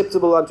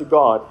 acceptable unto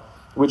God,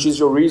 which is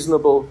your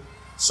reasonable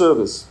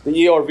service." The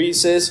ERV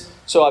says,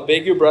 "So I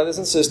beg you, brothers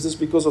and sisters,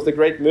 because of the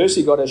great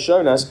mercy God has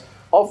shown us,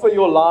 offer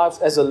your lives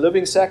as a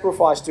living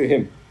sacrifice to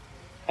Him,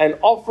 an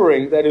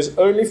offering that is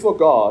only for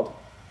God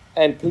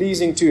and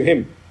pleasing to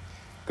Him.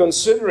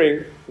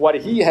 Considering what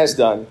He has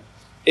done,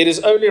 it is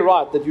only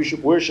right that you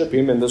should worship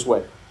Him in this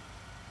way."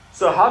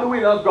 So how do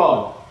we love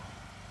God?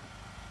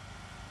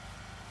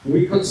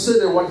 We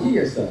consider what He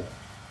has done,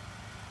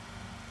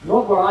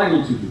 not what I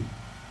need to do.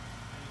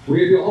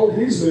 We behold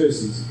His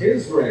mercies,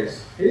 His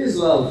grace, His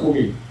love for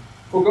me.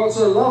 "For God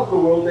so loved the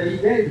world that He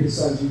gave His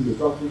Son Jesus,"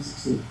 John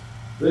 3:16.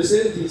 Verse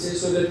 17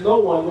 says, "So that no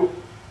one would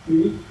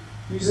be,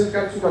 He doesn't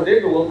come to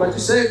condemn the world, but to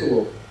save the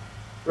world."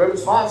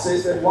 Romans 5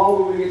 says that while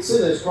we were yet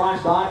sinners,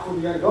 Christ died for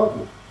the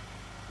ungodly.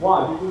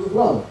 Why? Because of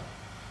love.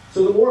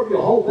 So the more we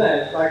behold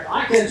that, like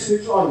I can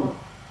switch on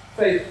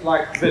faith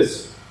like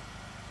this.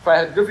 If I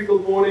had a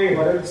difficult morning, if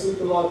I don't sleep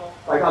a lot,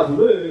 like I've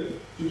learned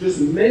to to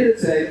just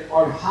meditate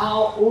on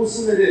how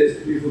awesome it is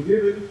to be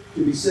forgiven,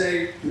 to be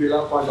saved, to be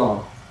loved by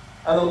God.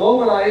 And the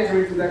moment I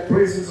enter into that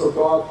presence of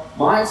God,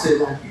 mindset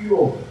like,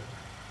 yo,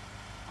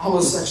 I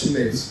was such a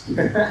mess.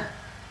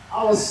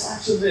 I was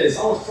such a mess.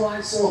 I was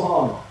trying so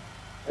hard.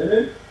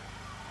 Amen?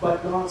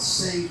 But God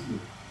saved me.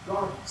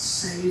 God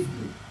saved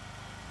me.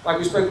 Like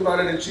we spoke about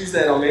it on Tuesday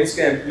at our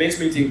men's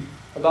meeting,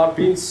 about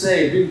being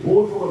saved, being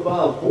born from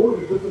above, born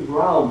of a different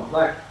ground.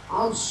 Like,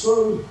 I'm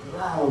so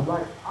loud.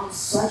 Like, I'm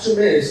such a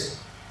mess,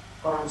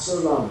 but I'm so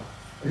loved.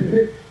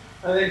 And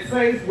then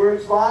faith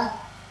works by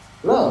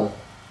love.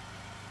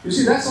 You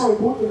see, that's how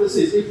important this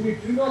is. If we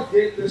do not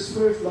get this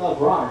first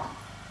love right,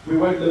 we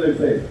won't live in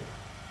faith.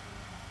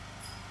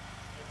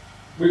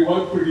 We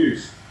won't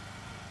produce.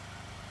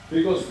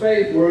 Because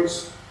faith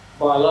works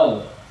by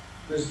love.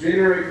 This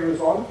generator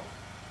is on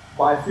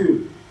by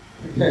fuel.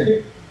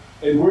 Okay?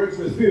 It works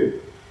with fuel.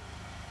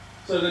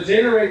 So the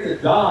generator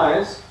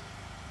dies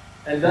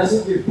and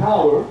doesn't give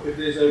power if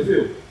there's no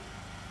fuel.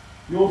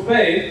 Your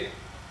faith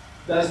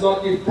does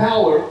not give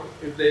power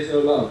if there's no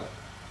love.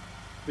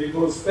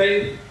 Because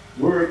faith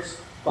works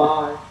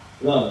by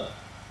love.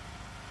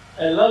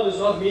 And love is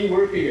not me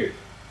working it.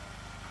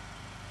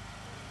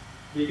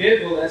 Be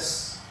careful,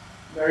 that's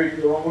married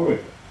to the wrong woman.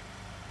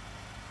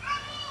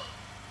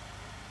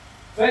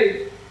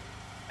 Faith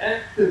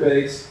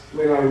activates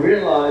when I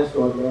realize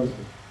God loves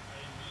me.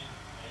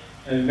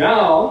 And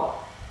now,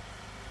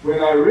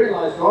 when I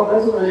realize God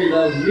doesn't only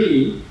love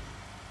me,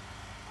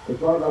 but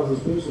God loves this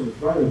person in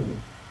front of me.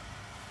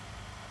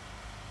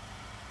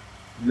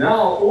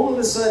 Now, all of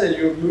a sudden,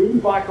 you're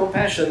moved by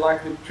compassion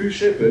like the true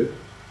shepherd,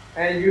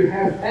 and you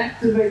have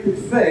activated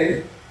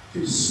faith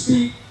to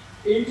speak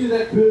into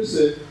that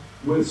person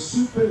with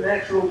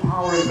supernatural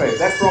power and faith.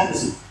 That's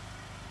prophecy.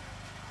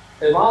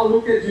 If I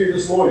look at you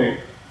this morning,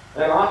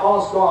 and I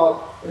ask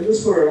God in the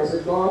Spirit, I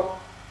said, God,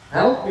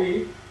 help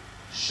me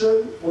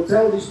show or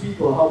tell these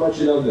people how much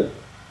you love them.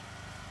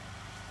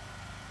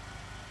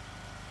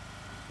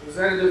 Is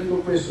that a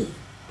difficult question?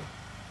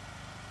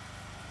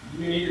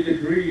 Do you need a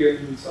degree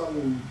in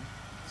something?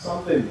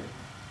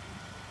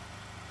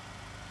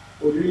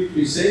 Or do you need to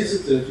be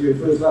sensitive to your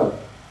first love?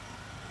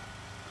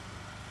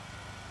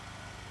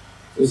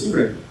 So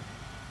secret.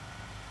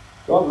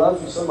 God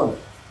loves you so much.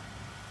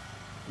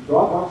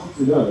 God wants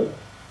you to know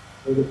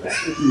that the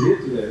fact that you're here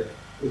today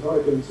is not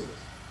a coincidence.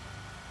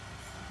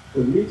 The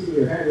meeting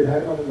you had with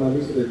Hannah and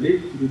Marisa that led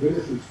you to the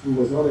ministry school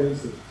was not an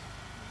incident.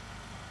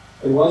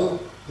 It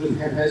wasn't just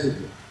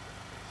haphazardly.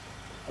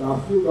 And I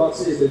feel God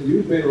says that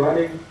you've been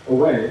running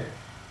away.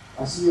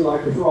 I see you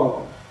like a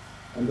frog,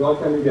 and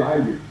God coming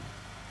behind you.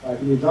 Like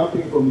you're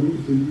jumping from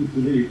leaf to leaf to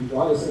leaf, and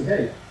God is saying,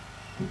 hey,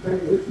 keep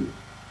coming with you.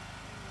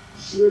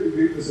 Surely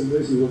goodness and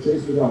mercy will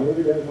chase me down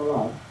every day of my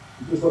life.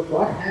 Because what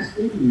God has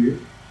in you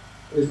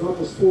is not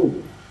just for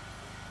you.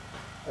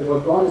 And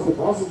what God has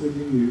deposited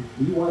in you,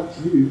 He wants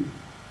you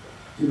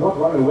to not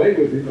run away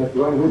with Him, but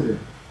run with Him.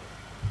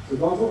 So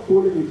God's not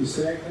calling you to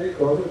stagnate.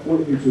 God's not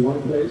calling you to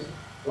one place.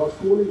 God's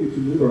calling you to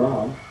move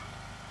around,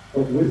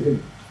 but with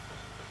Him.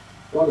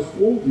 God has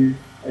called you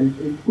and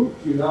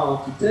equipped you now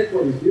to take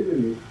what He's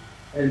given you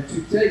and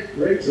to take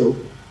Rachel,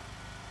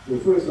 your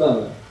first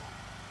love,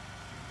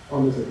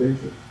 on this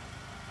adventure.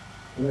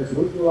 And that's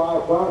with your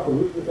wife and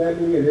with your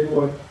family and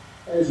everyone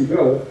as you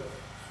go.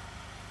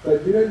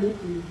 But you don't need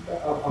to,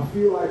 I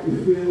feel like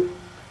you feel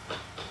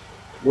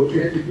what you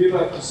had to give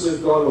up to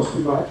serve God was too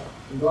much.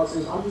 And God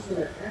says, I'm just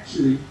going to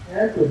actually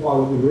amplify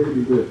what you've already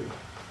been doing.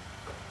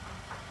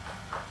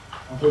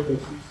 I hope that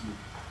suits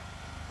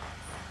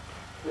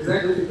you. Is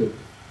that difficult?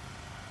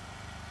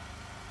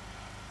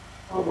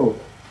 How about?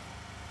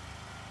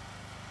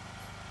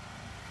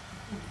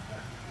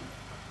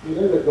 You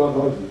know that God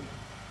loves you.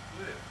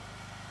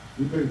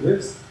 You're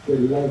convinced that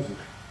He loves you.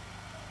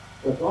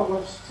 But God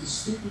wants to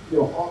speak into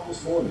your heart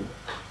this morning.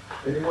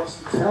 And He wants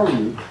to tell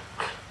you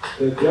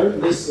that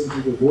don't listen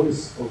to the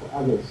voice of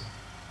others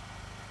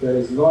that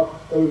is not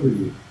over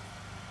you.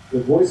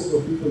 The voices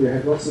of people you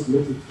have not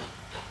submitted to.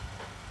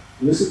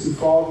 Listen to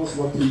fathers,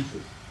 not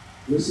teachers.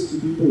 Listen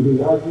to people who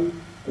love you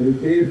and who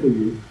care for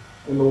you,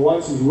 and the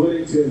ones who are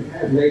willing to and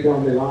have laid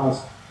down their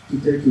lives to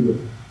take you with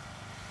them.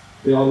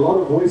 There are a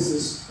lot of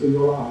voices in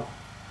your life,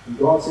 and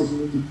God says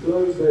you need to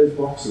close those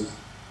boxes.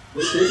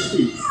 Let them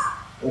speak.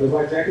 But it's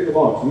like Jack in the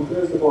Box. You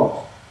close the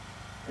box,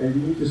 and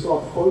you need to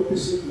start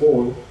focusing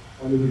more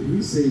on who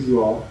He says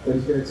you are, that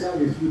He's going to tell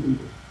you through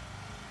people.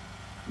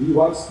 He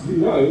wants you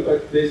know,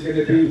 but there's going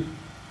to be,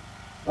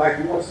 like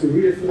He wants to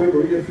reaffirm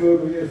who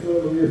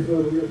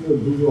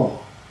you are.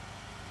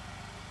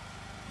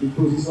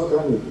 Because He's not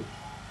done with you.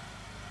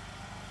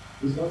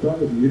 He's not done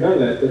with you. You know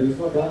that, but He's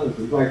not done with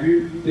you. Like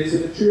there's a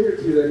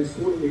maturity that He's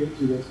calling you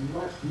into that's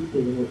much deeper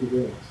than what you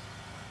realize.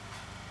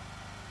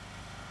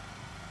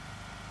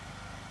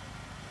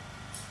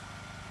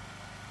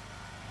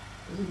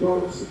 Isn't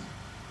God awesome?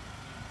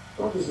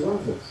 God just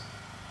loves us.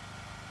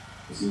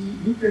 You see,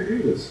 you can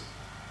do this.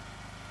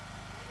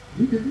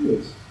 You can do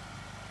this.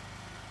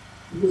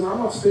 Because I'm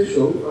not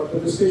special,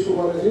 but the special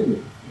one is in me.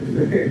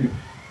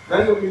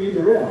 That's what we need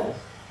to realize.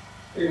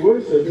 in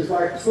worship, it's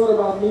like, it's not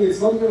about me,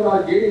 it's not even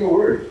about getting a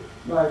word.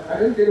 Like, I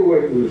didn't get a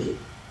word in worship.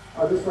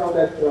 I just found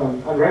that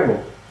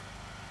unraveled.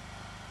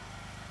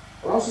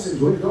 But I was just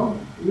enjoying God.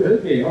 You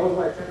heard me. I was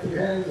like clapping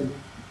hands and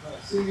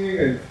singing,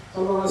 and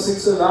sometimes I sing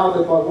so loud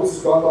that my voice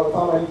is gone by the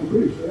time I need to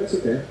preach. But that's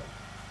okay.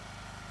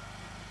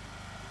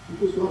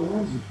 Because God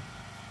loves you.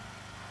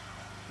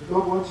 And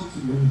God wants you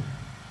to know.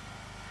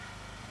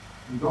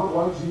 And God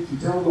wants you to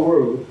tell the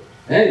world,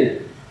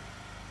 hey,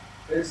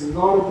 it's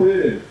not a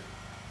burden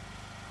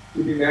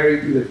to be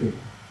married to the King.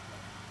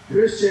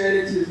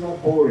 Christianity is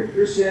not boring.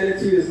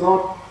 Christianity is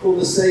not for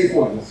the safe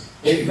ones.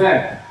 In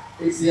fact,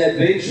 it's the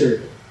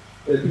adventure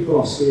that people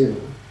are scared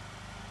of.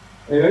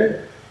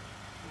 Amen?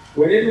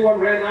 When everyone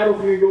ran out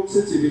of New York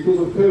City because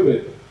of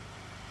COVID,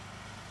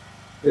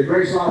 the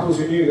GraceLife was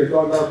renewed, that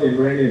God loved them,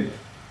 ran in.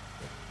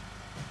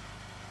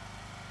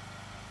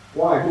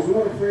 Why? Because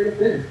we're not afraid of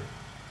death.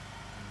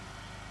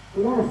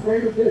 We're not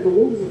afraid of death. The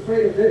world is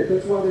afraid of death.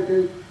 That's why they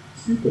go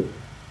stupid.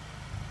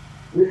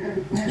 We have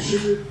a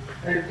passionate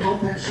and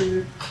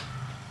compassionate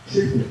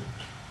shepherd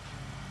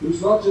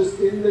who's not just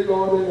in the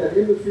garden and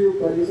in the field,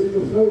 but he's in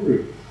the throne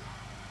room.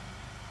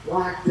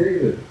 Like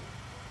David.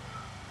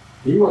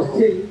 He was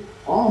king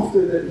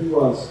after that he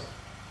was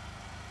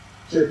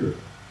shepherd.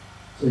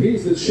 So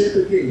he's the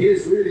shepherd king.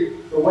 Here's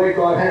really the way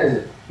God has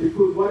it.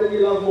 Because what did he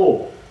love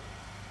more?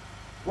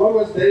 What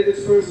was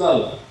David's first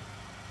love?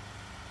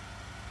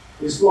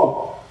 His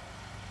flock.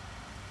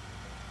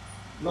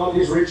 Not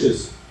his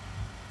riches.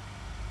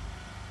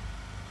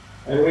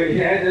 And when he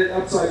had it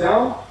upside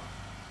down,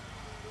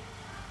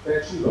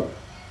 Bathsheba.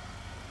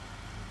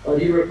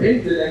 But he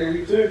repented and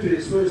he returned to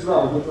his first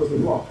love, which was the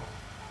flock,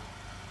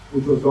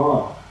 which was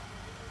God.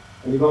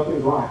 And he got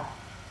things right.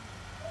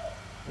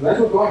 And that's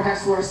what God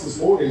has for us this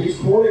morning. He's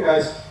calling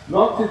us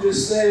not to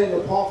just stay on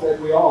the path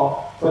that we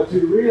are, but to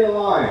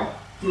realign,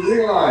 to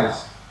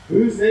realize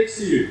who's next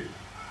to you.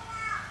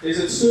 Is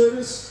it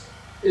service?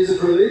 Is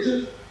it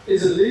religion?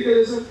 Is it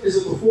legalism? Is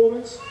it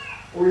performance?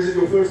 Or is it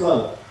your first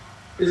love?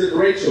 Is it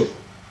Rachel?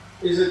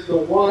 Is it the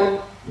one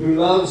who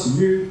loves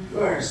you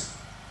first?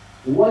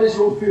 What is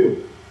your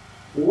field?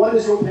 What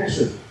is your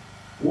passion?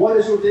 What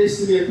is your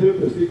destiny and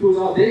purpose? Because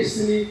our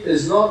destiny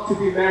is not to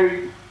be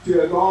married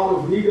to a God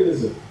of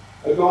legalism,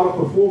 a God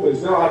of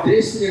performance. No, our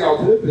destiny and our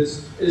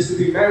purpose is to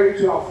be married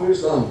to our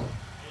first love.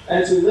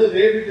 And to live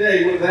every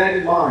day with that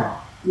in mind.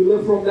 To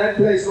live from that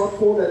place, not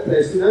for that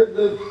place. To not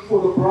live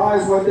for the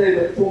prize one day,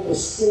 but from the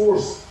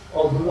source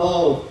of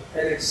love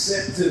and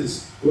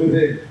acceptance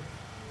within.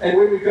 And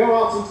when we go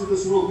out into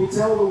this world, we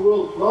tell the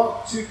world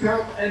not to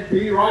come and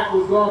be right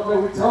with God.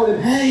 No, we tell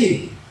them,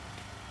 hey,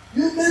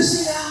 you're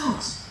missing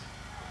out.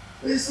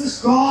 There's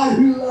this God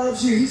who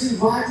loves you. He's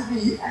invited me.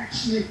 He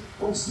actually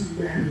wants to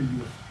marry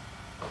you.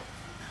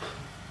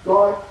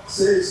 God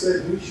says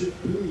that we should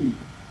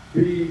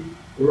be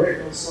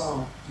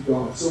reconciled to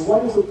God. So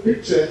what is the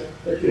picture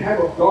that you have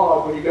of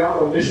God when you go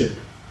out on mission?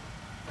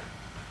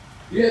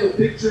 You have a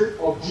picture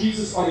of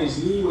Jesus on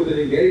his knee with an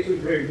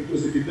engagement ring,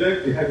 because if you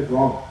don't, you have it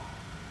wrong.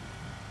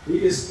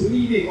 He is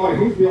pleading on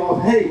his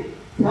behalf, hey,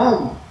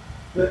 come.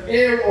 The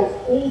heir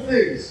of all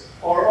things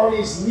are on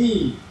his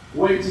knee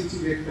waiting to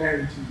get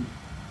married to you.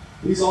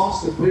 He's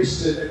asked the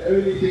question, and the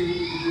only thing you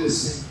need to do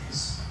is say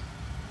yes.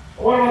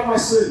 What about my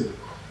sin?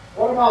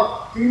 What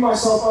about clean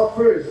myself up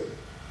first?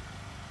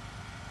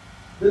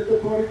 Did the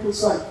prodigal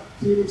son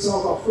clean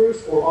himself up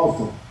first or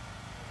after?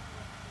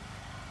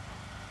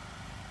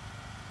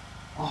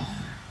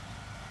 After.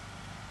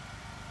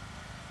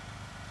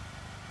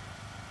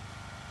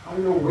 I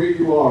don't know where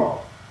you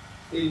are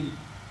in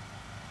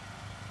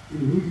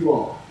who you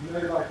are. You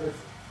know, like this.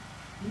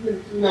 You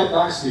can clean up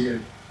nicely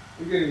and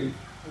you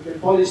can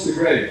polish the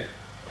grave.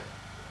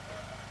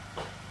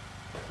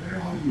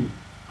 Where are you?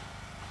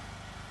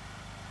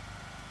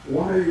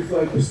 What are you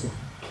focused on?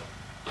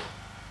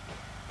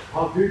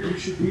 How good you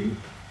should be?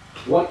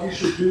 What you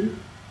should do?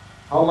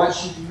 How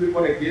much you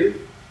want to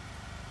give?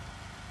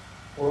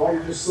 Or are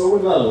you just so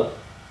in love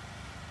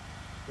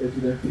that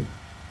you don't care?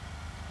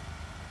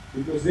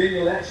 Because then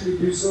you'll actually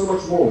do so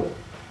much more.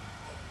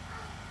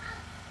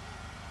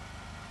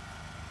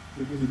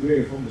 Because you're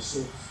doing it from the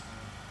source.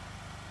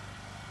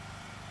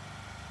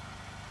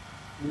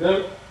 You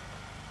know,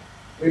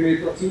 when we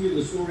continue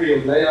the story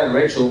of Leah and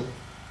Rachel,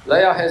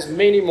 Leah has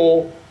many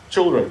more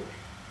children.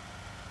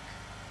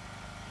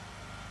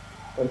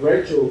 But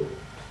Rachel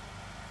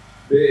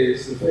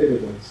bears the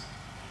favored ones.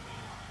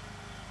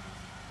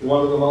 The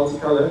one with the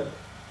multicolored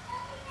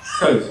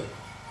coat.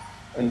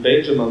 And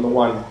Benjamin, the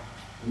one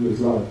who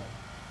is loved.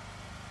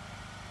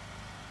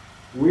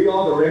 We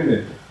are the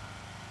remnant.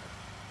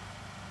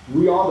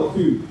 We are the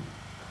few.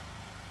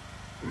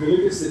 If you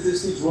look at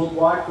statistics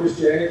worldwide,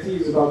 Christianity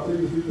is about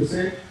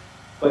 33%.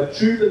 But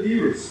true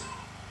believers,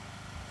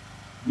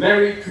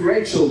 married to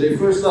Rachel, their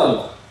first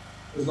love,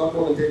 is not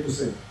more than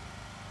 10%.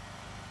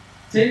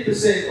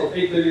 10% of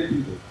 8 billion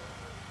people.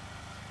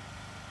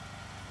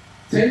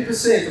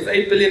 10% of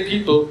 8 billion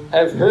people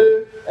have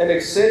heard and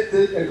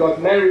accepted and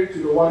got married to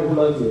the one who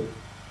loves them.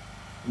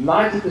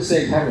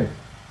 90% haven't.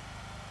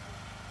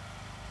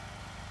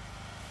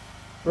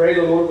 Pray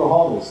the Lord of the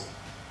harvest.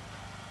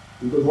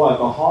 Because what?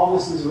 The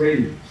harvest is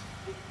ready.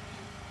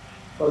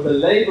 But the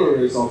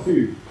laborers are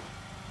few.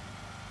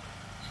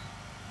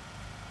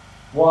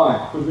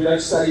 Why? Because we don't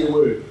study the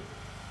Word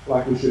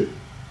like we should.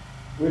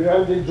 We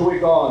don't enjoy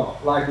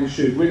God like we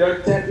should. We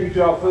don't tap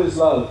into our first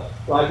love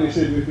like we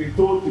should. We've been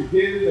taught to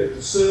give and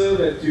to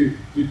serve and to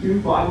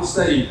do Bible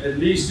study at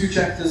least 2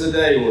 chapters a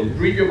day, or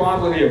read your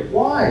Bible here.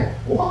 Why?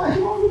 Why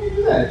would you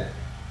do that?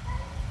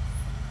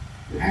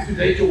 You have to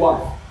date your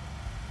wife.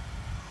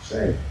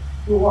 Shame.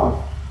 Your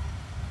wife.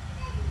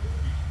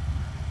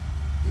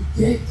 You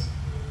get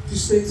to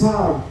spend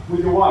time with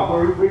your wife.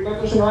 We're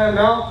not and I am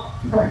now.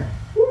 Like,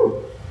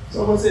 woo.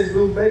 Someone says,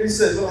 little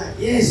babysit. We're like,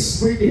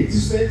 yes, we need to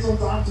spend some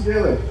time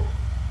together.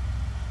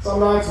 Some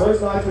nights,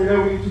 most nights, we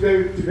know we need to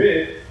go to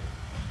bed.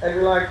 And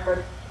we're like,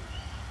 but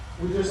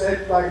we just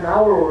had like an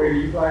hour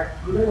already. Like,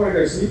 we don't want to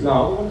go sleep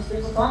now. We want to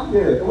spend some time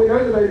together. And we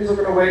know the babies are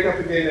going to wake up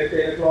again at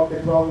 10 o'clock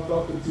and 12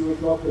 o'clock and 2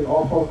 o'clock and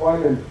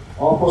 1:30 and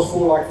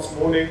 4:30 like this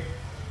morning.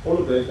 All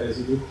of those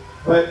basically.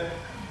 But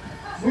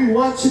we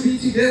want to be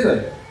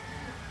together.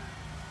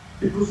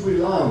 Because we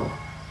love.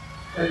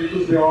 And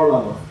because we are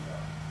loved.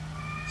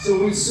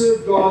 So we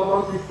serve God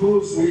not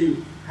because we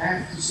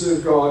have to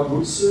serve God.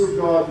 We serve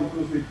God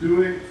because we're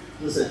doing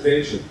this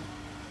adventure.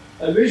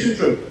 A mission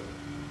trip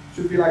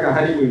should be like a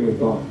honeymoon with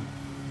God.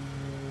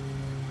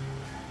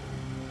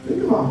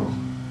 Think about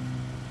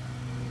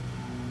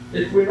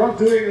it. If we're not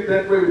doing it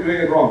that way, we're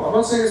doing it wrong. I'm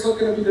not saying it's not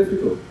going to be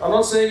difficult. I'm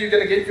not saying you're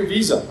going to get your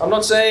visa. I'm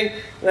not saying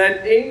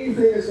that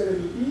anything is going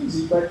to be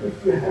easy, but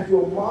if you have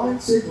your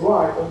mindset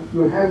right, and if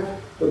you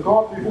have the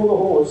cart before the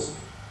horse,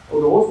 or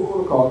the horse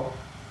before the cart,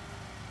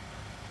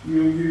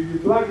 you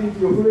plug into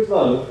your first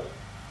love,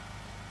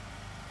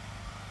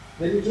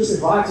 then you're just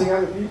inviting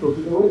other people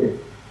to the wedding.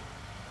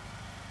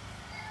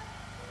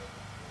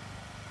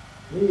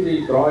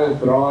 Nie die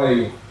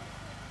draai,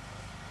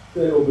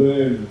 turn or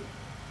burn.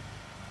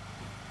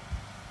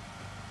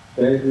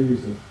 Bad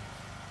news.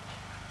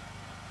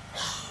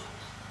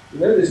 You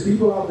know, there's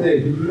people out there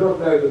who do not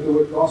know that the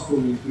word gospel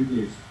means good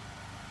news.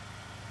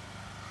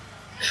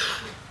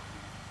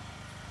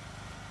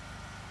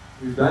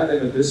 We've done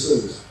them a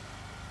disservice.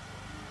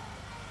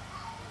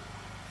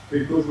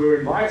 Because we're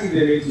inviting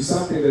them into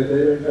something that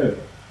they don't know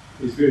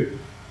is good.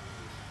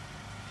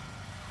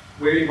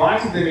 We're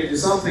inviting them into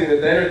something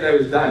that they don't know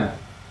is done.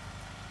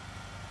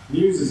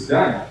 News is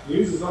done.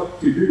 News is not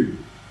to do.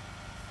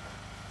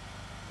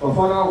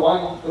 Bafana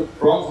won the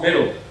bronze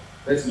medal.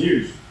 That's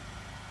news.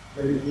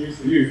 Maybe it's news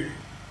for you.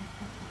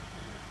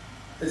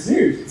 It's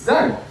news. It's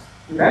done.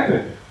 It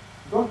happened.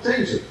 You can't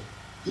change it.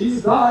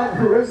 Jesus died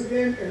and rose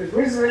again and is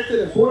resurrected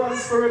and poured out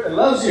His Spirit and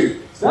loves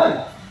you. It's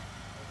done.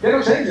 You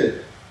cannot change it.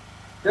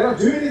 You cannot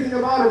do anything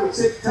about it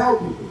except tell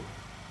people.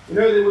 You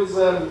know, there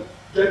was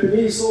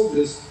Japanese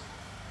soldiers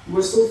who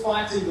were still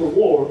fighting the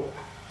war,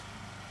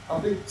 I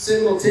think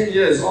 7 or 10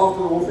 years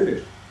after the war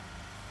finished.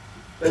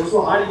 They were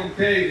still hiding in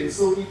caves and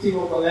still eating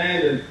off the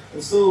land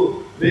and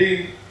still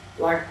being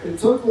like in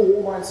total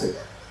war mindset.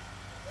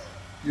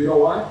 Do you know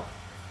why?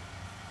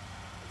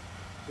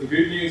 The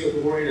good news of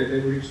the war ended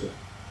never reached them.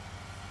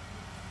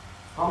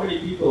 How many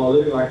people are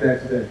living like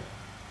that today?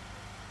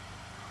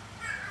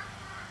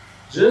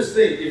 Just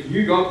think if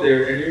you got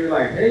there and you were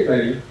like, hey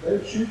buddy,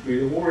 don't shoot me,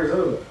 the war is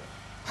over.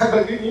 I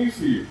have good news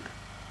for you.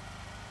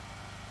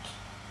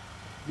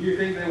 Do you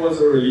think there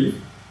was a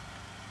relief?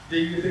 Do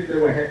you think they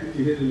were happy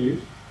to hear the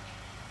news?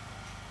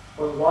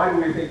 But why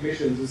do we think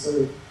missions is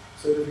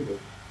so difficult?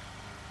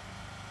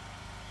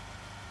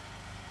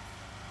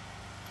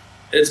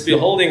 It's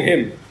beholding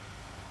Him.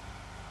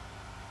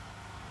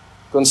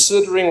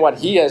 Considering what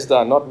He has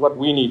done, not what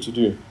we need to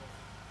do.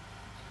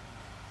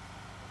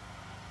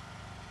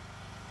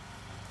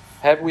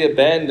 Have we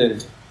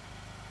abandoned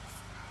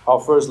our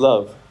first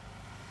love?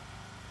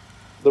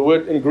 The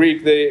word in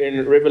Greek there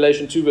in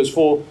Revelation 2 verse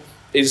 4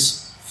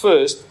 is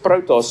first,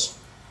 protos,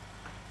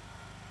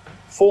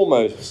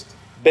 foremost,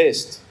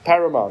 best,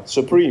 paramount,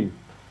 supreme,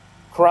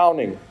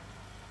 crowning,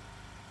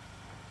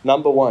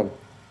 number one.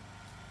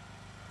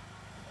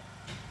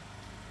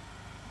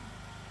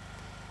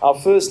 Our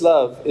first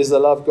love is the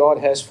love God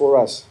has for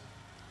us.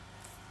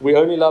 We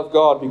only love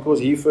God because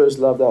He first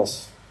loved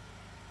us.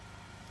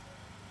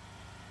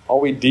 Are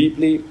we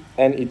deeply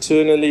and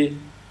eternally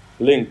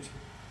linked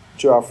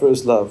to our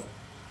first love?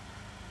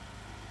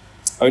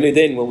 Only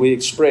then will we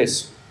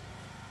express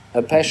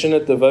a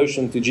passionate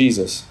devotion to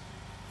Jesus,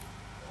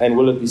 and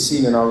will it be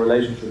seen in our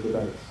relationship with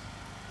others.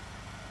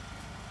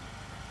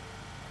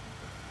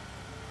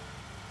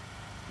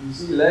 You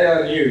see,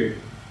 Leah knew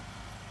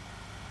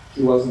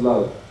she wasn't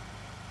loved.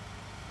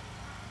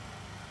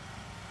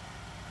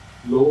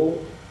 Law,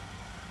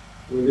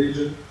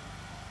 religion,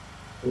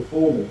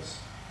 performance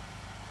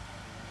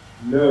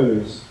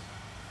knows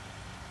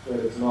that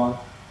it's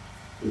not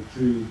the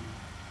true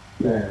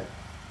plan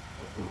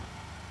of God.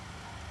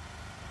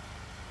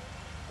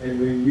 And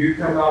when you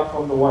come out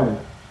from the one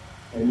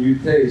and you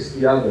taste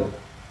the other,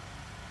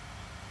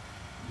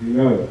 you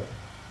know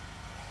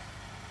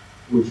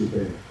which is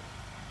better.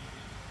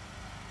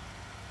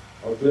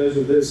 I'll close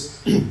with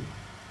this.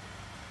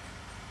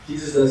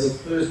 Jesus does the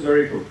first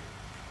miracle.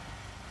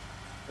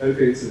 No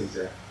coincidence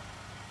there.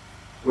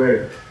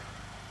 Where?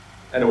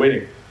 At a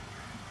wedding.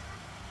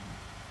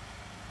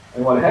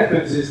 And what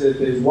happens is that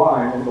there's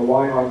wine and the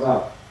wine runs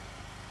out.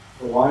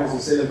 The wine is a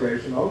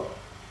celebration of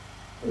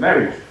the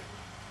marriage.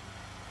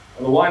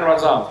 And the wine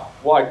runs out.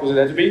 Why? Because it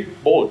had to be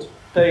bought,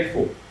 paid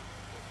for,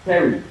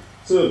 carried,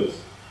 serviced.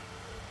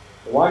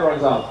 The wine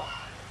runs out.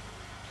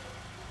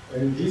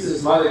 And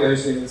Jesus' mother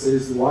goes to him and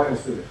says, the wine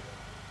is finished.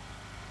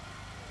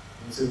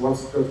 And he says,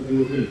 what's it got to do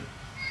with me?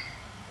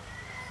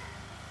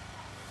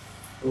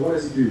 But what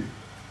does he do?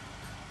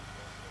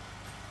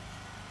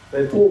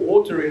 They pour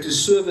water into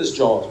service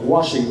jars,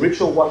 washing,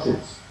 ritual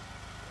washes.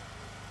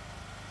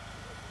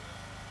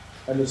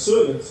 And the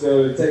servants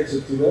go and takes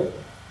it to the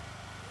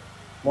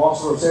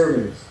master of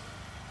ceremonies.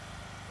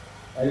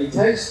 And he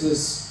takes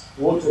this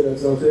water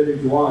that's now turned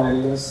into wine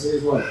and he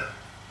says what?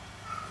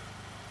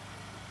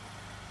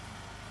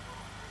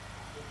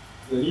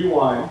 The new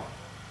wine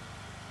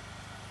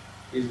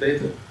is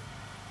better.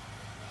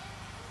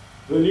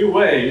 The new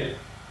way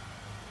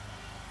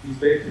is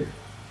better.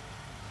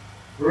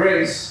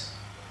 Grace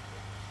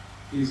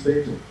is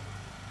better.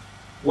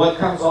 What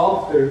comes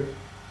after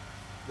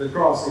the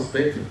cross is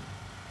better.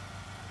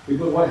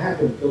 Because what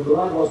happened? The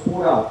blood was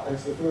poured out.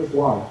 That's the first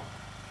wine.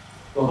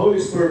 The Holy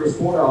Spirit was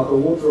poured out, the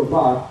water of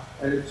life,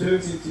 and it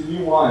turns into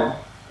new wine.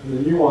 And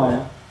the new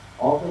wine,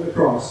 after the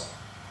cross,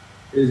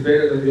 is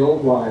better than the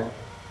old wine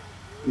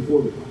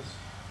before the cross.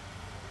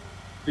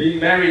 Being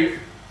married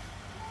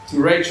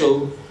to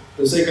Rachel,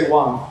 the second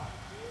wife,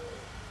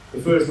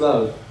 the first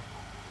love,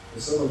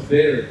 is so much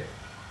better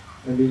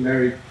than being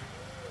married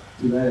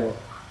to Leah,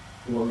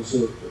 the one who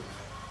served her.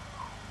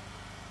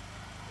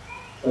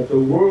 But the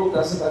world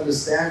doesn't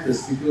understand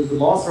this because the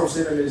master of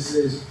ceremonies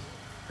says,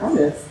 come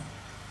here,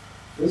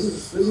 this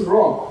is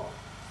wrong.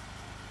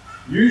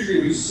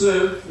 Usually we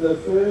serve the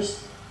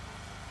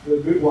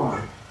good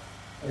wine.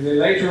 And then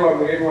later on,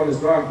 when everyone is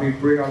drunk, we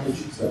bring out the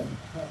cheap stuff.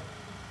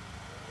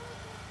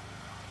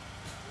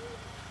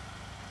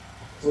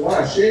 So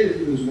what I shared with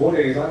you this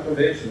morning is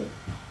unconventional.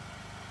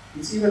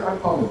 It's even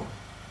uncommon.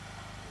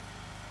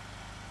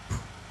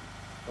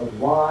 But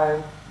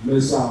why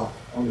miss out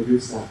on the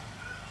good stuff?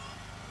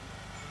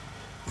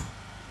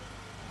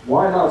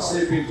 Why not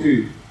step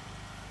into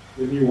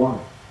the new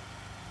wine?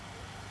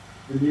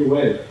 The new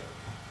way?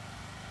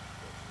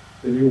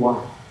 The new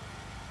wine?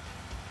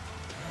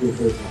 The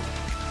first one.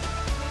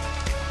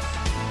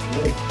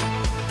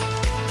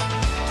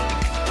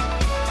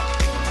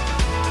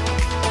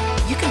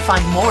 You can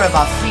find more of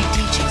our free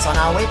teachings on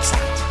our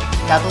website,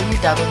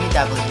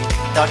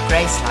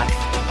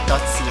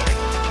 www.gracelife.ca.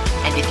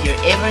 And if you're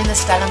ever in the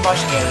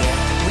Stellenbosch area,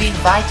 we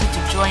invite you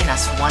to join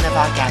us for one of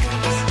our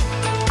gatherings.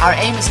 Our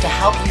aim is to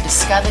help you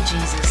discover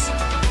Jesus,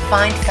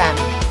 find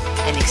family,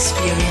 and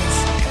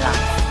experience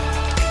life.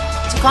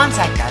 To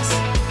contact us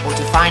or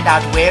to find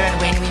out where and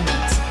when we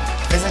meet,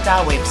 visit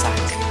our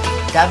website,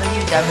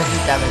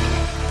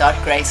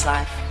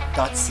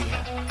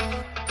 www.gracelife.ca.